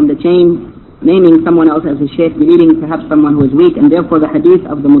someone from the chain, or he makes him a mu'allaq, and we know that the mu'allaq is the one who doesn't identify his shaykh by his proper name. And he used the expression of an while he was a mudallis. And we know that the mudallis is the one who doesn't identify his shaykh by his proper name, or he deletes someone from the chain naming someone else as his shaykh, believing perhaps someone who is weak, and therefore the hadith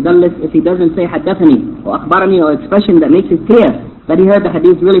of the mudallis, if he doesn't say haddathani or akhbarani or expression that makes it clear that he heard the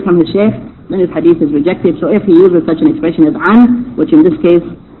hadith really from his shaykh, then his hadith is rejected. So if he uses such an expression as an, which in this case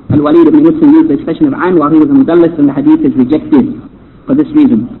Al-Walid ibn Muslim used the expression of an while he was a mudallis, then the hadith is rejected for this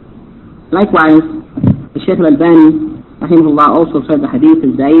reason. Likewise, the Shaykh Al-Albani rahimahullah also said the hadith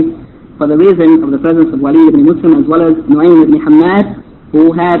is da'if for the reason of the presence of Walid ibn Muslim as well as Nu'aym ibn Hammad,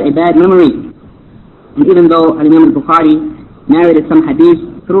 who had a bad memory. And even though Al-Imam al-Bukhari narrated some hadith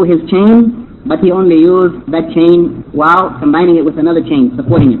through his chain, but he only used that chain while combining it with another chain,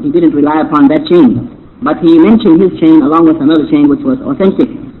 supporting it. He didn't rely upon that chain. But he mentioned his chain along with another chain which was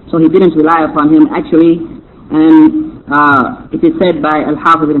authentic. So he didn't rely upon him actually. And it is said by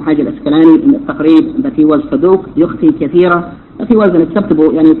Al-Hafiz ibn Hajar al-Asqalani in the Taqrib that he was saduq, yukhti kathira, that he was an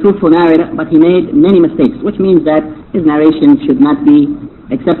acceptable, truthful narrator, but he made many mistakes, which means that his narration should not be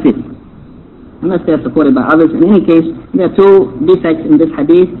accepted unless they are supported by others. In any case, there are two defects in this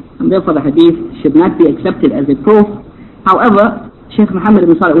hadith, and therefore the hadith should not be accepted as a proof. However, Shaykh Muhammad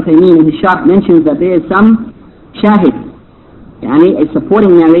ibn Salih al-Uthaymeen in his sharh mentions that there is some shahid, a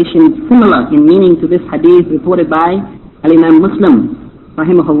supporting narration similar in meaning to this hadith reported by Al-Imam Muslim,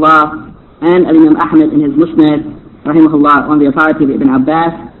 rahimahullah, and Al-Imam Ahmad in his Musnad, rahimahullah, on the authority of Ibn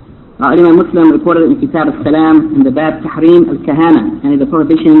Abbas. Al-Imam Muslim reported in Kitab al-Salam in the Bab Tahrim al-Kahana, and the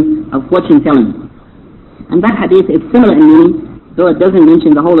prohibition of fortune telling. And that hadith is similar in meaning, though it doesn't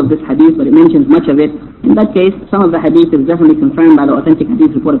mention the whole of this hadith, but it mentions much of it. In that case, some of the hadith is definitely confirmed by the authentic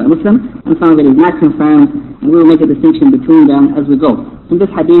hadith reported by Muslim, and some of it is not confirmed, and we will make a distinction between them as we go. In this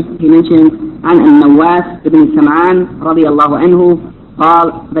hadith, he mentions an Nawas ibn Sam'an radiyallahu anhu,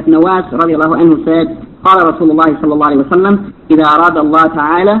 that Nawas radiyallahu anhu said, قال رسول الله صلى الله عليه وسلم إذا أراد الله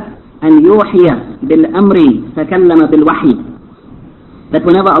تعالى أن يوحي بالأمر تكلم بالوحي. That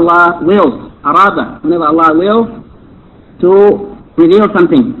whenever Allah wills, whenever Allah wills to reveal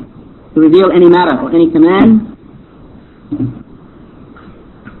something, to reveal any matter or any command,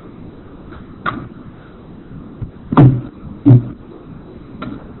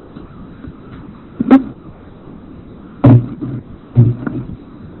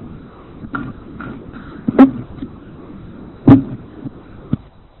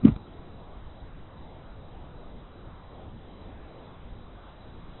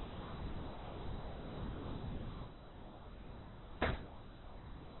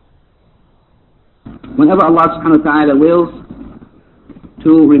 whenever Allah subhanahu wa ta'ala wills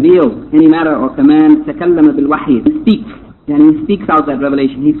to reveal any matter or command, تكلم بالوحي, he speaks out that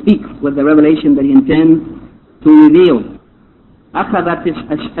revelation, he speaks with the revelation that he intends to reveal. أخذت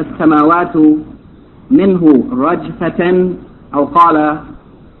السماوات منه رجفة أو قال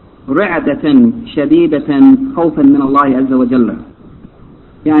رعدة شديدة خوفا من الله عز وجل.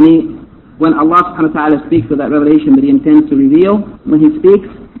 When Allah subhanahu wa ta'ala speaks with that revelation that he intends to reveal, when he speaks,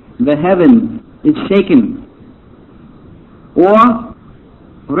 the heaven is shaken. Or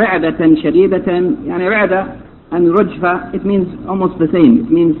رعدة شديدة, رعدة and rujfa, it means almost the same.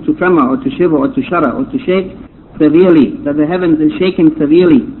 It means to tremor or to shiver or to shudder or to shake severely, that the heavens is shaken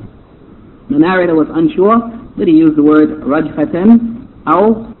severely. The narrator was unsure that he used the word rajfatan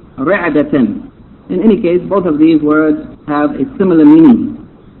or ra'datan. In any case, both of these words have a similar meaning.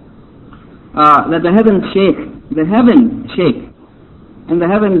 That the heavens shake, and the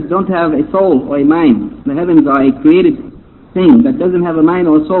heavens don't have a soul or a mind. The heavens are a created thing that doesn't have a mind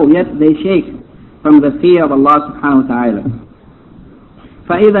or a soul, yet they shake from the fear of Allah subhanahu wa ta'ala.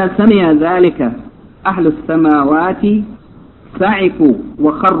 فَإِذَا سَمِعَ ذَلِكَ أَهْلُ السَّمَاوَاتِ سَعِقُوا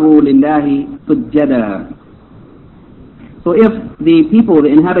وَخَرُّوا لِلَّهِ سُجَّدًا. So if the people, the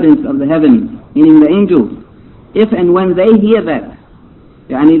inhabitants of the heavens, meaning the angels, if and when they hear that,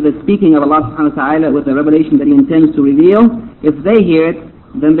 the speaking of Allah subhanahu wa ta'ala with the revelation that He intends to reveal, if they hear it,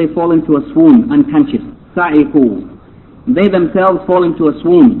 then they fall into a swoon, unconscious. سَعِقُوا. They themselves fall into a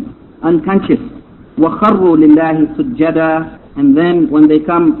swoon, unconscious. وَخَرُّوا لِلَّهِ سُجَّدًا. And then when they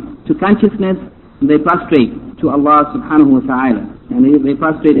come to consciousness, they prostrate to Allah subhanahu wa ta'ala. And they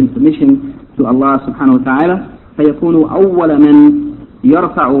prostrate in submission to Allah subhanahu wa ta'ala. فَيَكُونُ أَوَّلَ مَنْ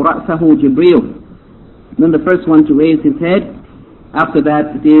يَرْفَعُ رَأْسَهُ جِبْرِيلٌ. Then the first one to raise his head, after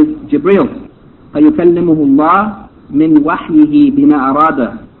that it is Jibreel. فَيُكَلِّمُهُ اللَّهُ مِنْ وَحْيِهِ بِمَا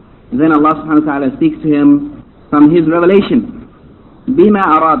أَرَادَ. Then Allah subhanahu wa ta'ala speaks to him from His revelation. بِمَا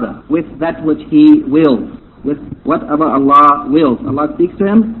أَرَادَ, with that which He wills, with whatever Allah wills. Allah speaks to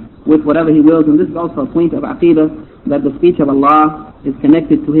him with whatever He wills, and this is also a point of aqidah, that the speech of Allah is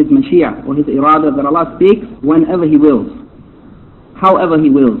connected to His mashiyah, or His irada, that Allah speaks whenever He wills, however He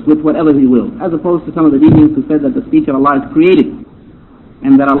wills, with whatever He wills, as opposed to some of the deviants who said that the speech of Allah is created.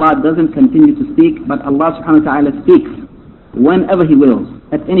 and that Allah doesn't continue to speak, but Allah subhanahu wa ta'ala speaks whenever He wills,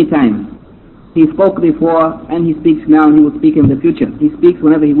 at any time. He spoke before and He speaks now and He will speak in the future. He speaks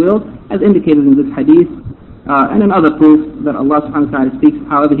whenever He wills, as indicated in this hadith, and in other proofs that Allah subhanahu wa ta'ala speaks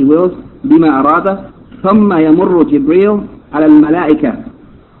however He wills. بما أراد ثم يمر جبريل على الملائكة.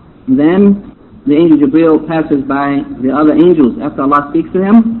 Then the angel Jibreel passes by the other angels after Allah speaks to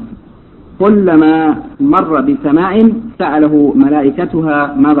him. كلما مر بسماء سأله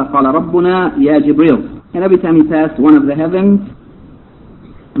ملائكتها ماذا قال ربنا يا جبريل. And every time he passed one of the heavens,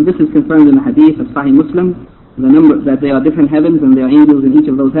 and this is confirmed in the hadith of Sahih Muslim, the number that there are different heavens and there are angels in each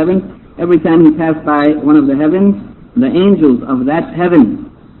of those heavens. Every time he passed by one of the heavens, the angels of that heaven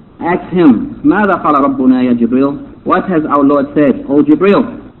asked him, ماذا قال ربنا يا جبريل? What has our Lord said, O Jibreel?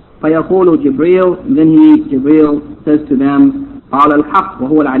 فيقول جبريل, then Jibreel says to them, قال الحق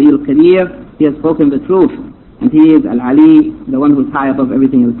وهو العلي الكبير. He has spoken the truth, and He is Al-Ali, the one who is high above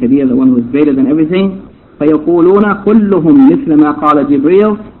everything, Al-Kabir, the one who is greater than everything. فيقولون كلهم مثل ما قال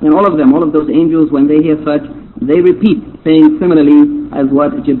جبريل. And all of them, all of those angels, when they hear such, they repeat, saying similarly as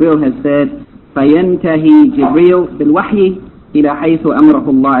what Jibreel has said. فينتهي جبريل بالوحي إلى حيث أمره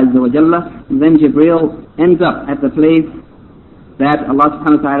الله عز وجل. Then Jibreel ends up at the place that Allah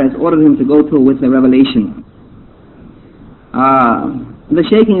subhanahu wa ta'ala has ordered him to go to with the revelation. The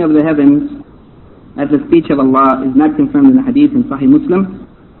shaking of the heavens at the speech of Allah is not confirmed in the hadith in Sahih Muslim.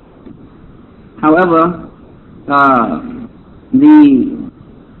 However,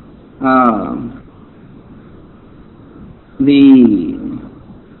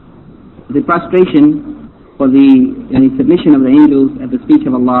 the prostration for the submission of the angels at the speech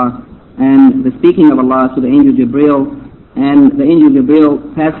of Allah and the speaking of Allah to the angel Jibreel, and the angel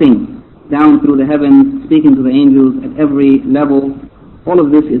Jibreel passing down through the heavens, speaking to the angels at every level, all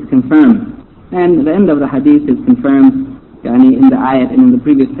of this is confirmed. And the end of the hadith is confirmed in the ayat and in the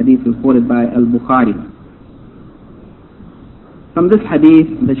previous hadith reported by Al-Bukhari. From this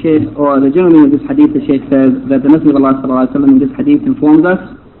hadith, the Shaykh, or the gentleman of this hadith, the Shaykh says that the Messenger of Allah sallallahu alaihi wasallam in this hadith informs us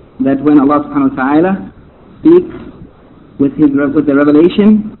that when Allah subhanahu wa ta'ala speaks with the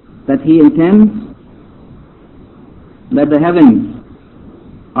revelation, that He intends that the heavens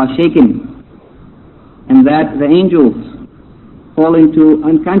are shaken and that the angels fall into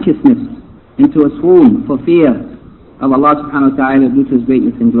unconsciousness, into a swoon for fear of Allah subhanahu wa ta'ala due to His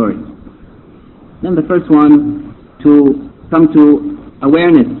greatness and glory. Then the first one to come to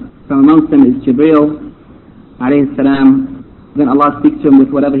awareness from amongst them is Jibreel alayhi salam. Then Allah speaks to him with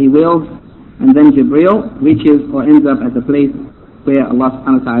whatever He wills, and then Jibreel reaches or ends up at the place where Allah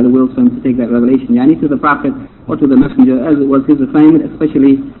subhanahu wa ta'ala wills for him to take that revelation, to the Prophet or to the Messenger, as it was his assignment,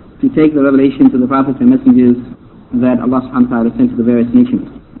 especially to take the revelation to the Prophets and Messengers that Allah subhanahu wa ta'ala sent to the various nations.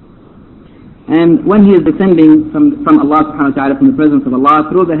 And when he is descending from Allah subhanahu wa ta'ala, from the presence of Allah,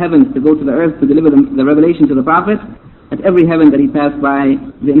 through the heavens to go to the earth to deliver the revelation to the Prophet, at every heaven that he passed by,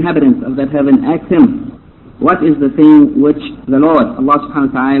 the inhabitants of that heaven asked him, what is the thing which the Lord, Allah subhanahu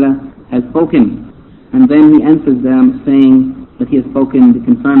wa ta'ala, has spoken? And then he answers them saying that he has spoken the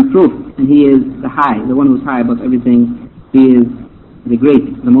confirmed truth, and he is the high, the one who is high above everything. He is the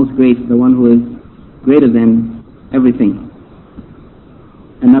great, the most great, the one who is greater than everything.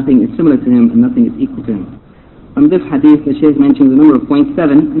 And nothing is similar to him, and nothing is equal to him. From this hadith, the Shaykh mentions a number of points,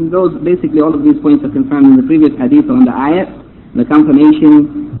 7, and those, basically all of these points are confirmed in the previous hadith or in the ayat, the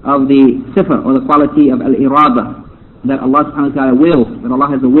confirmation of the sifa, or the quality of al-irada, that Allah subhanahu wa ta'ala wills, that Allah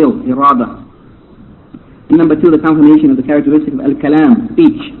has a will, irada. And number 2, the confirmation of the characteristic of al-kalam,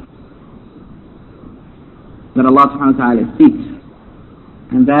 speech, that Allah subhanahu wa ta'ala speaks,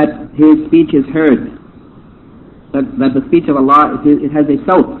 and that His speech is heard. That the speech of Allah, it has a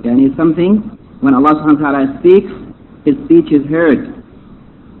sawt, it's something, when Allah subhanahu wa ta'ala speaks, His speech is heard.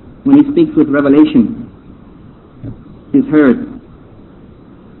 When He speaks with revelation, is heard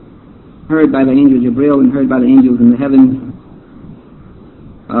by the angel Jibreel and heard by the angels in the heavens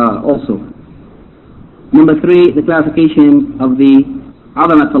also. Number 3, the clarification of the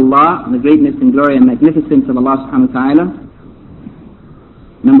Azamat Allah, the greatness and glory and magnificence of Allah subhanahu wa ta'ala.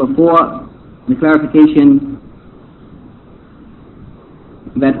 Number 4, the clarification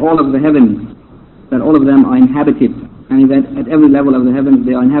that all of the heavens, that all of them are inhabited, and that at every level of the heavens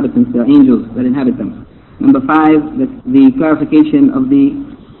there are inhabitants, there are angels that inhabit them. Number 5, the clarification of the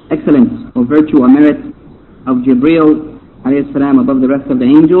excellence or virtue or merit of Jibreel alayhi salam above the rest of the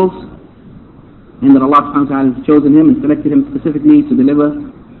angels, and that Allah subhanahu wa ta'ala has chosen him and selected him specifically to deliver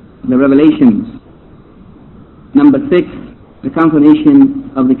the revelations. Number 6, the confirmation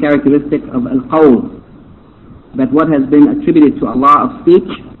of the characteristic of al-qawl, that what has been attributed to Allah of speech,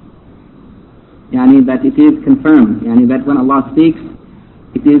 that it is confirmed, that when Allah speaks,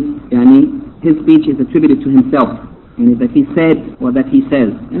 it is, his speech is attributed to himself, that he said or that he says.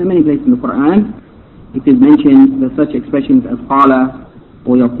 And in many places in the Quran, it is mentioned that such expressions as qala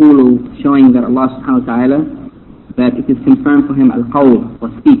or yaqulu, showing that Allah subhanahu wa ta'ala, that it is confirmed for him al-qawl, or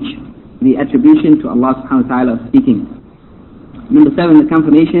speech, the attribution to Allah subhanahu wa ta'ala of speaking. Number 7, the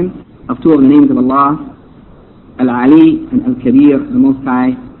confirmation of two of the names of Allah, Al-Ali and Al-Kabir, the Most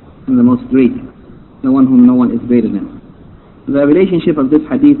High and the Most Great, the one whom no one is greater than. The relationship of this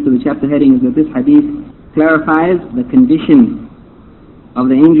hadith to the chapter heading is that this hadith clarifies the condition of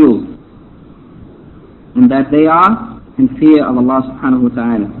the angels, and that they are in fear of Allah subhanahu wa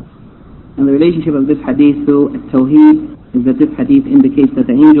ta'ala. And the relationship of this hadith to Tawheed is that this hadith indicates that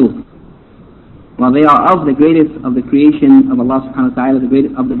the angels, while they are of the greatest of the creation of Allah subhanahu wa ta'ala, the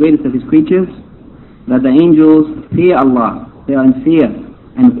greatest of his creatures, that the angels fear Allah. They are in fear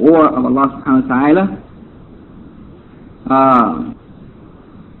and awe of Allah subhanahu wa ta'ala.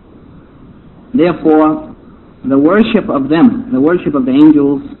 Therefore, the worship of them, the worship of the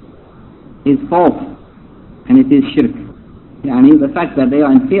angels, is false, and it is shirk. The fact that they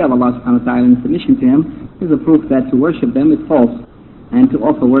are in fear of Allah subhanahu wa ta'ala and submission to him is a proof that to worship them is false, and to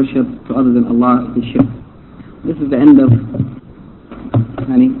offer worship to other than Allah is shirk. This is the end of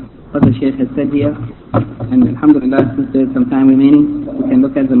what the Shaykh has said here, and alhamdulillah, since there is some time remaining, we can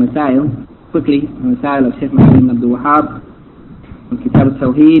look at the Masail quickly. The Masail of Shaykh Muhammad ibn Abdul Wahhab from Kitab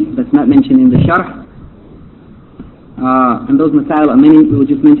al-Tawheed, that's not mentioned in the Sharh. And those Masail are many, we will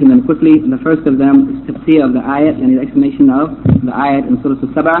just mention them quickly. The first of them is tafsir of the ayat, and the explanation of the ayat in Surah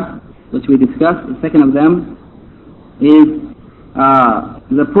Al-Sabah, which we discussed. The second of them is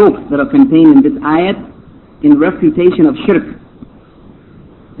the proofs that are contained in this ayat in refutation of shirk,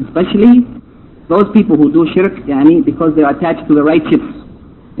 especially those people who do shirk because they are attached to the righteous,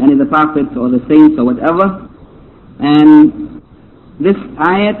 the prophets or the saints or whatever. And this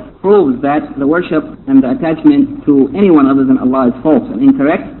ayat proves that the worship and the attachment to anyone other than Allah is false and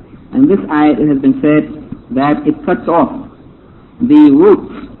incorrect. And this ayat, it has been said that it cuts off the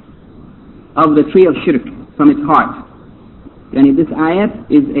roots of the tree of shirk from its heart. This ayat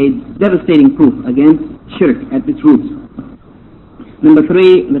is a devastating proof against shirk at its roots. Number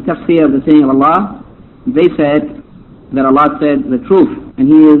 3, the tafsir of the saying of Allah. They said that Allah said the truth, and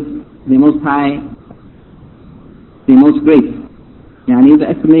He is the Most High, the Most Great. The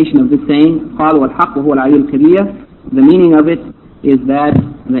explanation of this saying, قال والحق وهو العلي الكبير, the meaning of it is that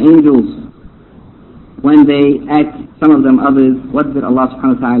the angels, when they act, some of them others, what did Allah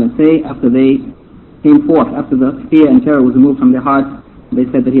subhanahu wa ta'ala say after they came forth, after the fear and terror was removed from their hearts? They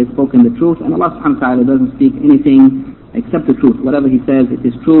said that He has spoken the truth, and Allah subhanahu wa ta'ala doesn't speak anything except the truth. Whatever He says, it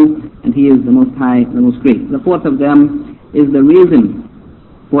is true, and He is the Most High, the Most Great. The fourth of them is the reason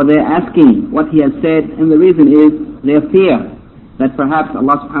for their asking what He has said, and the reason is their fear that perhaps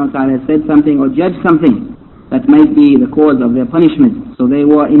Allah subhanahu wa ta'ala has said something or judged something that might be the cause of their punishment. So they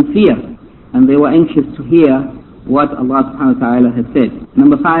were in fear, and they were anxious to hear what Allah subhanahu wa ta'ala has said.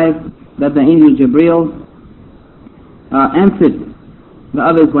 Number 5, that the angel Jibreel answered the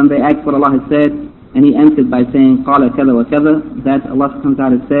others when they asked what Allah has said, and he answered by saying, قَالَ كَذَا وَكَذَا, that Allah subhanahu wa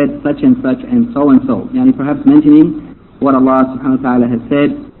ta'ala said such and such and so, perhaps mentioning what Allah subhanahu wa ta'ala has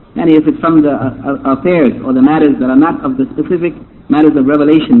said. And if it's from the affairs or the matters that are not of the specific matters of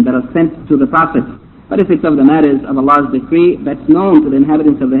revelation that are sent to the Prophet, but if it's of the matters of Allah's decree that's known to the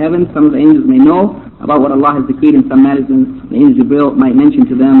inhabitants of the heavens, some of the angels may know about what Allah has decreed in some matters, and the angel Jibreel might mention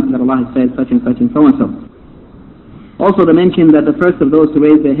to them that Allah has said such and such and so. Also to mention that the first of those to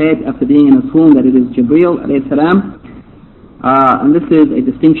raise their head after being in a swoon, that it is Jibreel alayhi salam, and this is a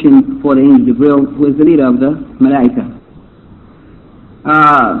distinction for the angel Jibreel, who is the leader of the Malaika.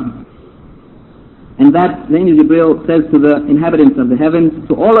 And that the angel Jibreel says to the inhabitants of the heavens,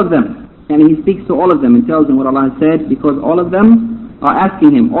 to all of them, and he speaks to all of them and tells them what Allah has said, because all of them are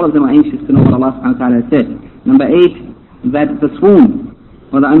asking him, all of them are anxious to know what Allah subhanahu wa ta'ala has said. Number 8, that the swoon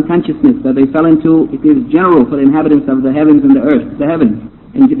or the unconsciousness that they fell into, it is general for the inhabitants of the heavens and the earth, the heavens.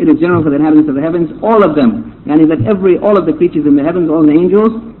 And it is general for the inhabitants of the heavens, all of them. And that all of the creatures in the heavens, all the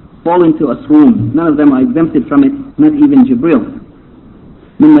angels, fall into a swoon. None of them are exempted from it, not even Jibreel.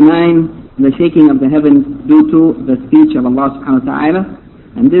 Number 9, the shaking of the heavens due to the speech of Allah subhanahu wa ta'ala.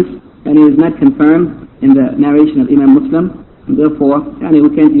 And this is not confirmed in the narration of Imam Muslim. And therefore,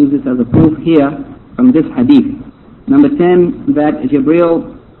 we can't use this as a proof here from this hadith. Number 10, that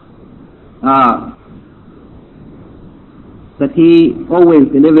Jibreel, that he always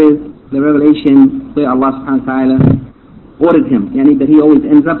delivers the revelation where Allah subhanahu wa ta'ala ordered him. That he always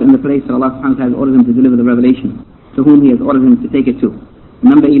ends up in the place that Allah subhanahu wa ta'ala ordered him to deliver the revelation, to whom He has ordered him to take it to.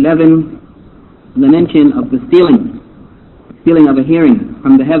 Number 11, the mention of the stealing stealing of a hearing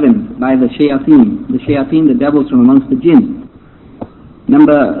from the heavens by the shayateen, the devils from amongst the jinn.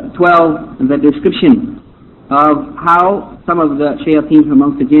 Number 12, the description of how some of the shayateen from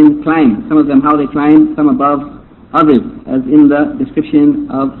amongst the jinn climb, some of them how they climb, some above others, as in the description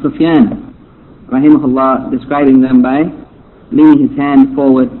of Sufyan, rahimahullah, describing them by leaning his hand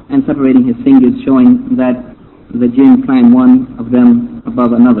forward and separating his fingers, showing that the jinn climb one of them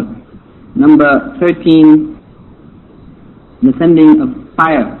above another. Number 13, the sending of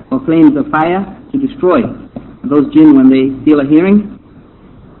fire or flames of fire to destroy those jinn when they steal a hearing.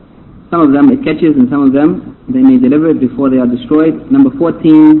 Some of them it catches and some of them they may deliver it before they are destroyed. Number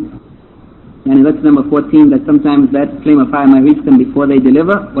 14, and that's number 14, that sometimes that flame of fire might reach them before they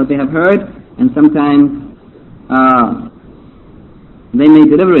deliver what they have heard, and sometimes they may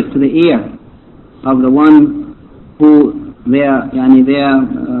deliver it to the ear of the one who their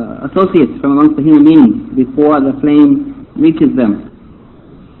associates from amongst the human beings before the flame reaches them.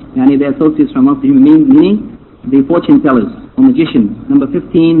 Their associates from amongst the human beings, meaning the fortune tellers or magicians. Number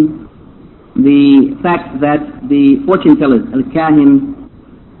 15, the fact that the fortune tellers, al-kahin,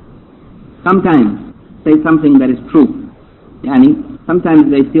 sometimes say something that is true.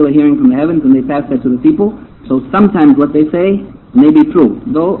 Sometimes they steal a hearing from the heavens and they pass that to the people. So sometimes what they say may be true,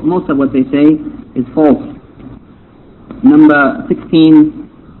 though most of what they say is false. Number 16,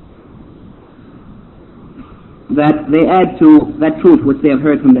 that they add to that truth which they have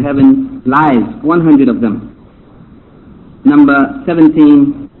heard from the heavens lies, 100 of them. Number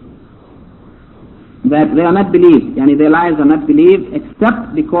 17, that they are not believed, their lies are not believed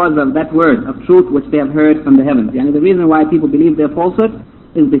except because of that word of truth which they have heard from the heavens. The reason why people believe their falsehood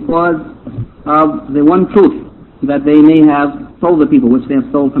is because of the one truth that they may have told the people, which they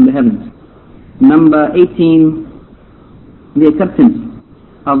have told from the heavens. Number 18, the acceptance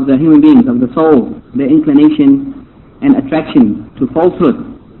of the human beings, of the soul, their inclination and attraction to falsehood.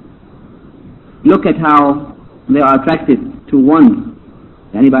 Look at how they are attracted to one,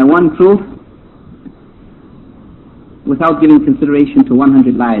 by one truth, without giving consideration to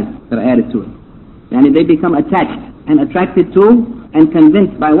 100 lies that are added to it. They become attached and attracted to and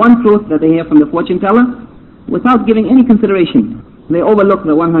convinced by one truth that they hear from the fortune teller without giving any consideration. They overlook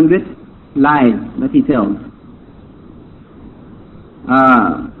the 100 lies that he tells.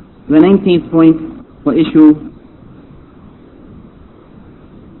 The 19th point for issue,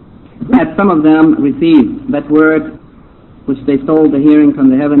 that some of them receive that word which they stole the hearing from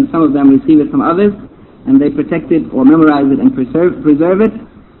the heavens, some of them receive it from others, and they protect it or memorize it and preserve it,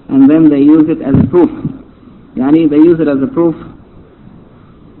 and then they use it as a proof. They use it as a proof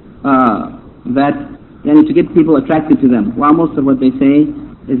that to get people attracted to them, while most of what they say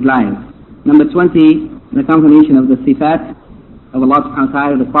is lies. Number 20, the confirmation of the sifat of Allah subhanahu wa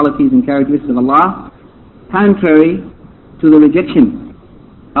ta'ala, the qualities and characteristics of Allah, contrary to the rejection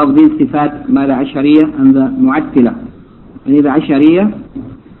of these sifat by the Ash'ariyah and the Mu'attila. The Ash'ariyah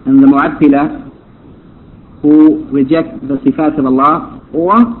and the Mu'attila who reject the sifat of Allah,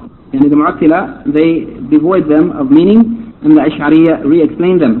 or the Mu'attila, they devoid them of meaning, and the Ash'ariyah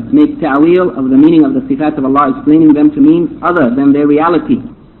re-explain them, make ta'wil of the meaning of the sifat of Allah, explaining them to mean other than their reality.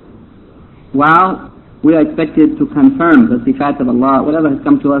 While we are expected to confirm the sifat of Allah, whatever has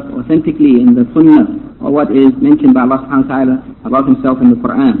come to us authentically in the Sunnah, or what is mentioned by Allah subhanahu wa ta'ala about Himself in the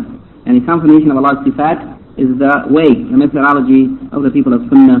Quran. And the confirmation of Allah's sifat is the way, the methodology of the people of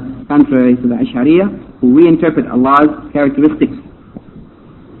Sunnah, contrary to the Ash'ariyah, who reinterpret Allah's characteristics,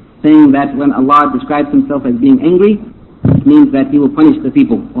 saying that when Allah describes Himself as being angry, it means that He will punish the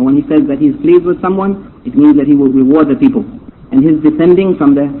people. Or when He says that He is pleased with someone, it means that He will reward the people. And His descending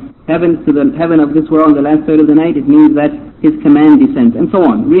from the heavens to the heaven of this world in the last third of the night, it means that His command descends, and so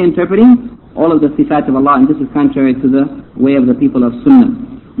on, reinterpreting all of the sifat of Allah, and this is contrary to the way of the people of Sunnah.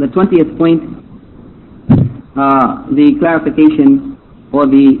 The 20th point, the clarification or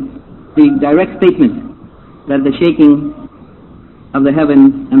the direct statement that the shaking of the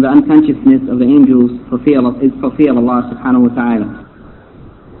heavens and the unconsciousness of the angels is for fear of Allah subhanahu wa ta'ala.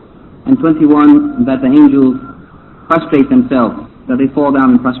 And 21, that the angels prostrate themselves, that they fall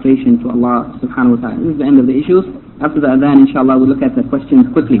down in prostration to Allah subhanahu wa ta'ala. This is the end of the issues. After the adhan, inshallah, we'll look at the questions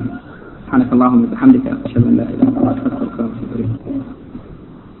quickly. سبحانك اللهم وبحمدك أشهد أن لا إله إلا أنت أستغفرك وأتوب إليك.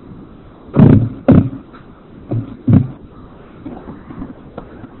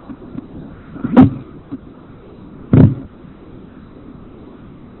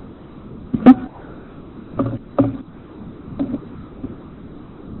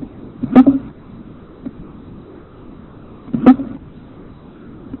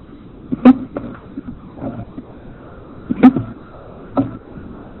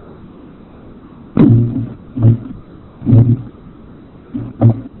 Mm-hmm.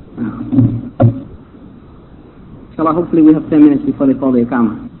 Inshallah, hopefully we have 10 minutes before they call the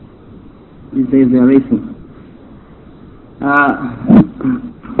Iqamah. These days they are racing.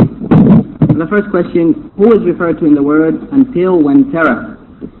 The first question, who is referred to in the word until when terror,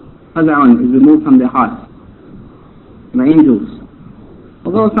 faz'un, is removed from their hearts? The angels.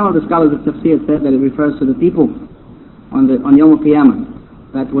 Although some of the scholars of tafsir said that it refers to the people on Yawm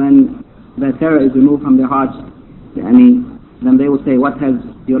al-Qiyamah, that when the terror is removed from their hearts, then they will say, what has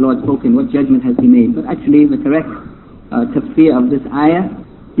your Lord spoken, what judgment has he made? But actually the correct tafsir of this ayah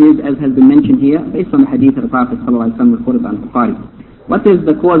is, as has been mentioned here, based on the hadith of the Prophet ﷺ recorded by Bukhari. What is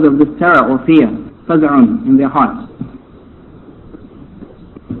the cause of this terror or fear, faz'un, in their hearts?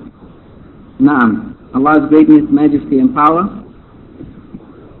 Naam, Allah's greatness, majesty and power,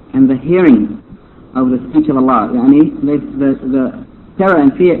 and the hearing of the speech of Allah. The terror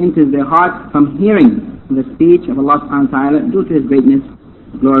and fear enters their heart from hearing the speech of Allah subhanahu wa ta'ala due to His greatness,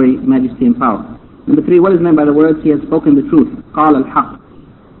 glory, majesty and power. Number 3, what is meant by the words, He has spoken the truth? قال الحق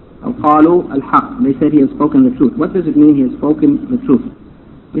أو قالوا الحق. They said He has spoken the truth. What does it mean He has spoken the truth?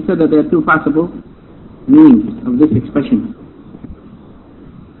 We said that there are two possible meanings of this expression.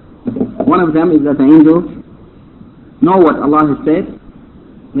 One of them is that the angels know what Allah has said,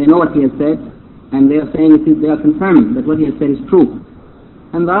 they know what He has said, and they are saying they are confirming that what He has said is true.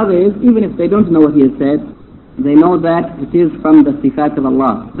 And the other is, even if they don't know what He has said, they know that it is from the sifat of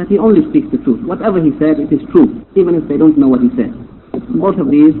Allah, that He only speaks the truth. Whatever He said, it is true, even if they don't know what He said. Both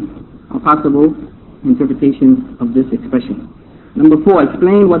of these are possible interpretations of this expression. Number 4,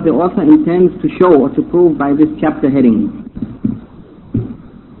 explain what the author intends to show or to prove by this chapter heading.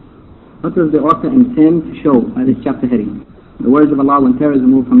 What does the author intend to show by this chapter heading? The words of Allah when terror is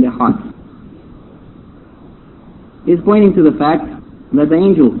removed from their hearts. He is pointing to the fact that the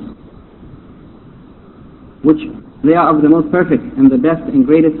angels, which they are of the most perfect and the best and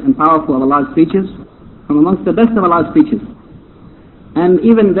greatest and powerful of Allah's creatures, from amongst the best of Allah's creatures, and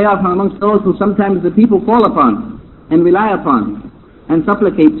even they are from amongst those who sometimes the people call upon and rely upon and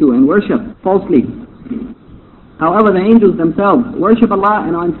supplicate to and worship falsely. However, the angels themselves worship Allah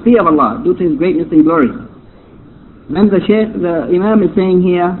and are in fear of Allah due to His greatness and glory. Then the Imam is saying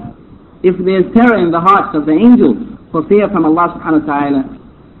here, if there is terror in the hearts of the angels for fear from Allah subhanahu wa ta'ala,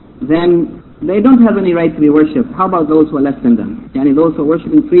 then they don't have any right to be worshipped. How about those who are less than them? Those who are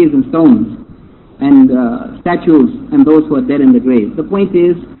worshipping trees and stones and statues and those who are dead in the grave. The point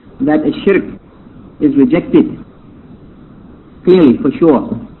is that a shirk is rejected clearly, for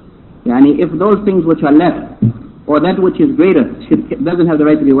sure. If those things which are left, or that which is greater, doesn't have the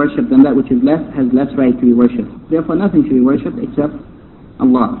right to be worshipped, then that which is less has less right to be worshipped. Therefore nothing should be worshipped except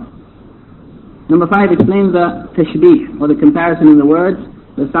Allah. Number 5, explain the tashbih, or the comparison in the words,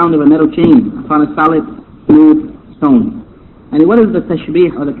 the sound of a metal chain upon a solid, smooth stone. And what is the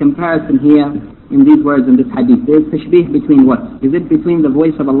tashbih, or the comparison here in these words in this hadith? There is tashbih between what? Is it between the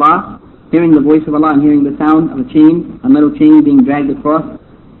voice of Allah, hearing the voice of Allah and hearing the sound of a chain, a metal chain being dragged across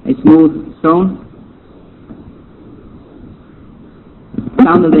a smooth stone?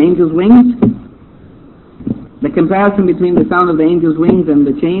 Sound of the angel's wings? The comparison between the sound of the angel's wings and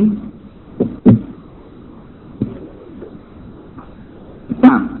the chain?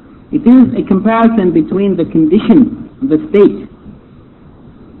 It is a comparison between the condition, the state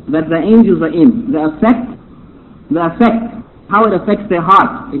that the angels are in, the effect, how it affects their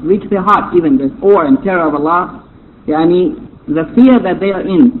heart. It reaches their heart, even the awe and terror of Allah. The fear that they are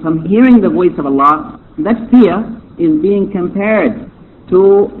in from hearing the voice of Allah, that fear is being compared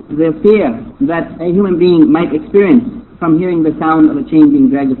to the fear that a human being might experience from hearing the sound of a chain being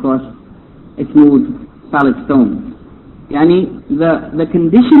dragged across a smooth, solid stone. The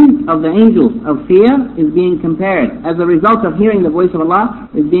condition of the angels of fear is being compared, as a result of hearing the voice of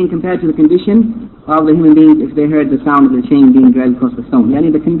Allah, is being compared to the condition of the human beings if they heard the sound of the chain being dragged across the stone.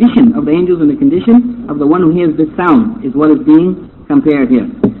 The condition of the angels and the condition of the one who hears this sound is what is being compared here.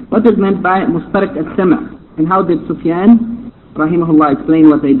 What is meant by mustarak as-sama'? And how did Sufyan rahimahullah explain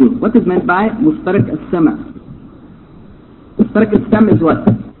what they do? What is meant by mustarak as-sama'? Mustarak as-sama' is what?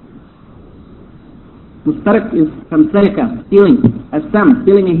 Mustarak is from sarika, stealing, as-sam,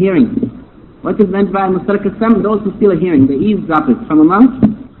 stealing a hearing. What is meant by mustarak as-sam? Those who steal a hearing, the eavesdroppers from amongst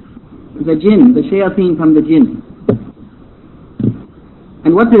the jinn, the shayateen from the jinn.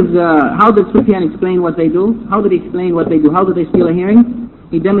 And how did Sufyan explain what they do? How did he explain what they do? How do they steal a hearing?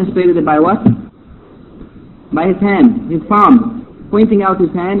 He demonstrated it by what? By his hand, his palm, pointing out his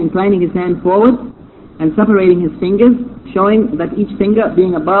hand, inclining his hand forward, and separating his fingers, showing that each finger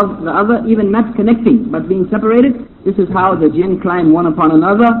being above the other, even not connecting, but being separated. This is how the jinn climb one upon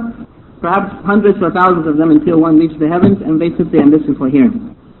another, perhaps hundreds or thousands of them until one reaches the heavens, and they sit there and listen for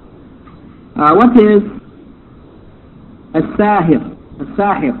hearing. What is As-Sahir,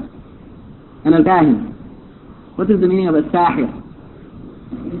 As-Sahir, and Al-Kahin. What is the meaning of As-Sahir?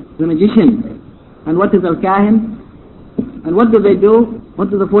 The magician. And what is Al-Kahin? And what do they do? What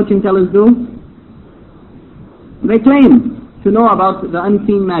do the fortune tellers do? They claim to know about the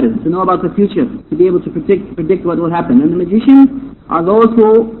unseen matters, to know about the future, to be able to predict what will happen. And the magicians are those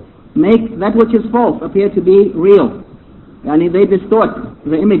who make that which is false appear to be real. And they distort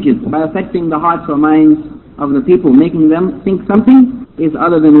the images by affecting the hearts or minds of the people, making them think something is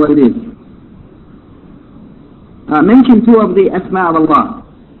other than what it is. Mention two of the Asma of Allah,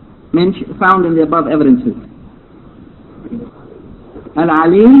 found in the above evidences.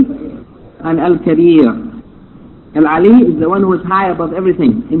 Al-Ali and Al-Kabir. Al-Ali is the one who is high above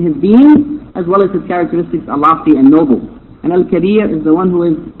everything, in his being as well as his characteristics are lofty and noble. And Al-Kabir is the one who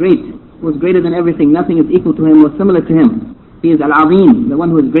is great, who is greater than everything, nothing is equal to him or similar to him. He is Al-Azim, the one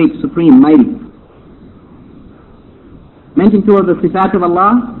who is great, supreme, mighty. Mention two of the Sifat of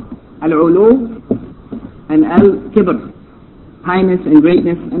Allah, Al-Ulu and Al-Kibr, highness and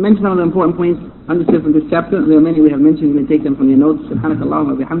greatness. And mention some of the important points understood from this chapter. There are many we have mentioned, you may take them from your notes. سبحانك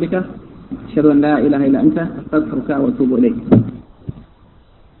اللهم وبحمدك أشهد أن لا إله إلا أنت أستغفرك وأتوب إليك.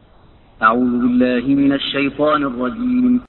 أعوذ بالله من الشيطان الرجيم.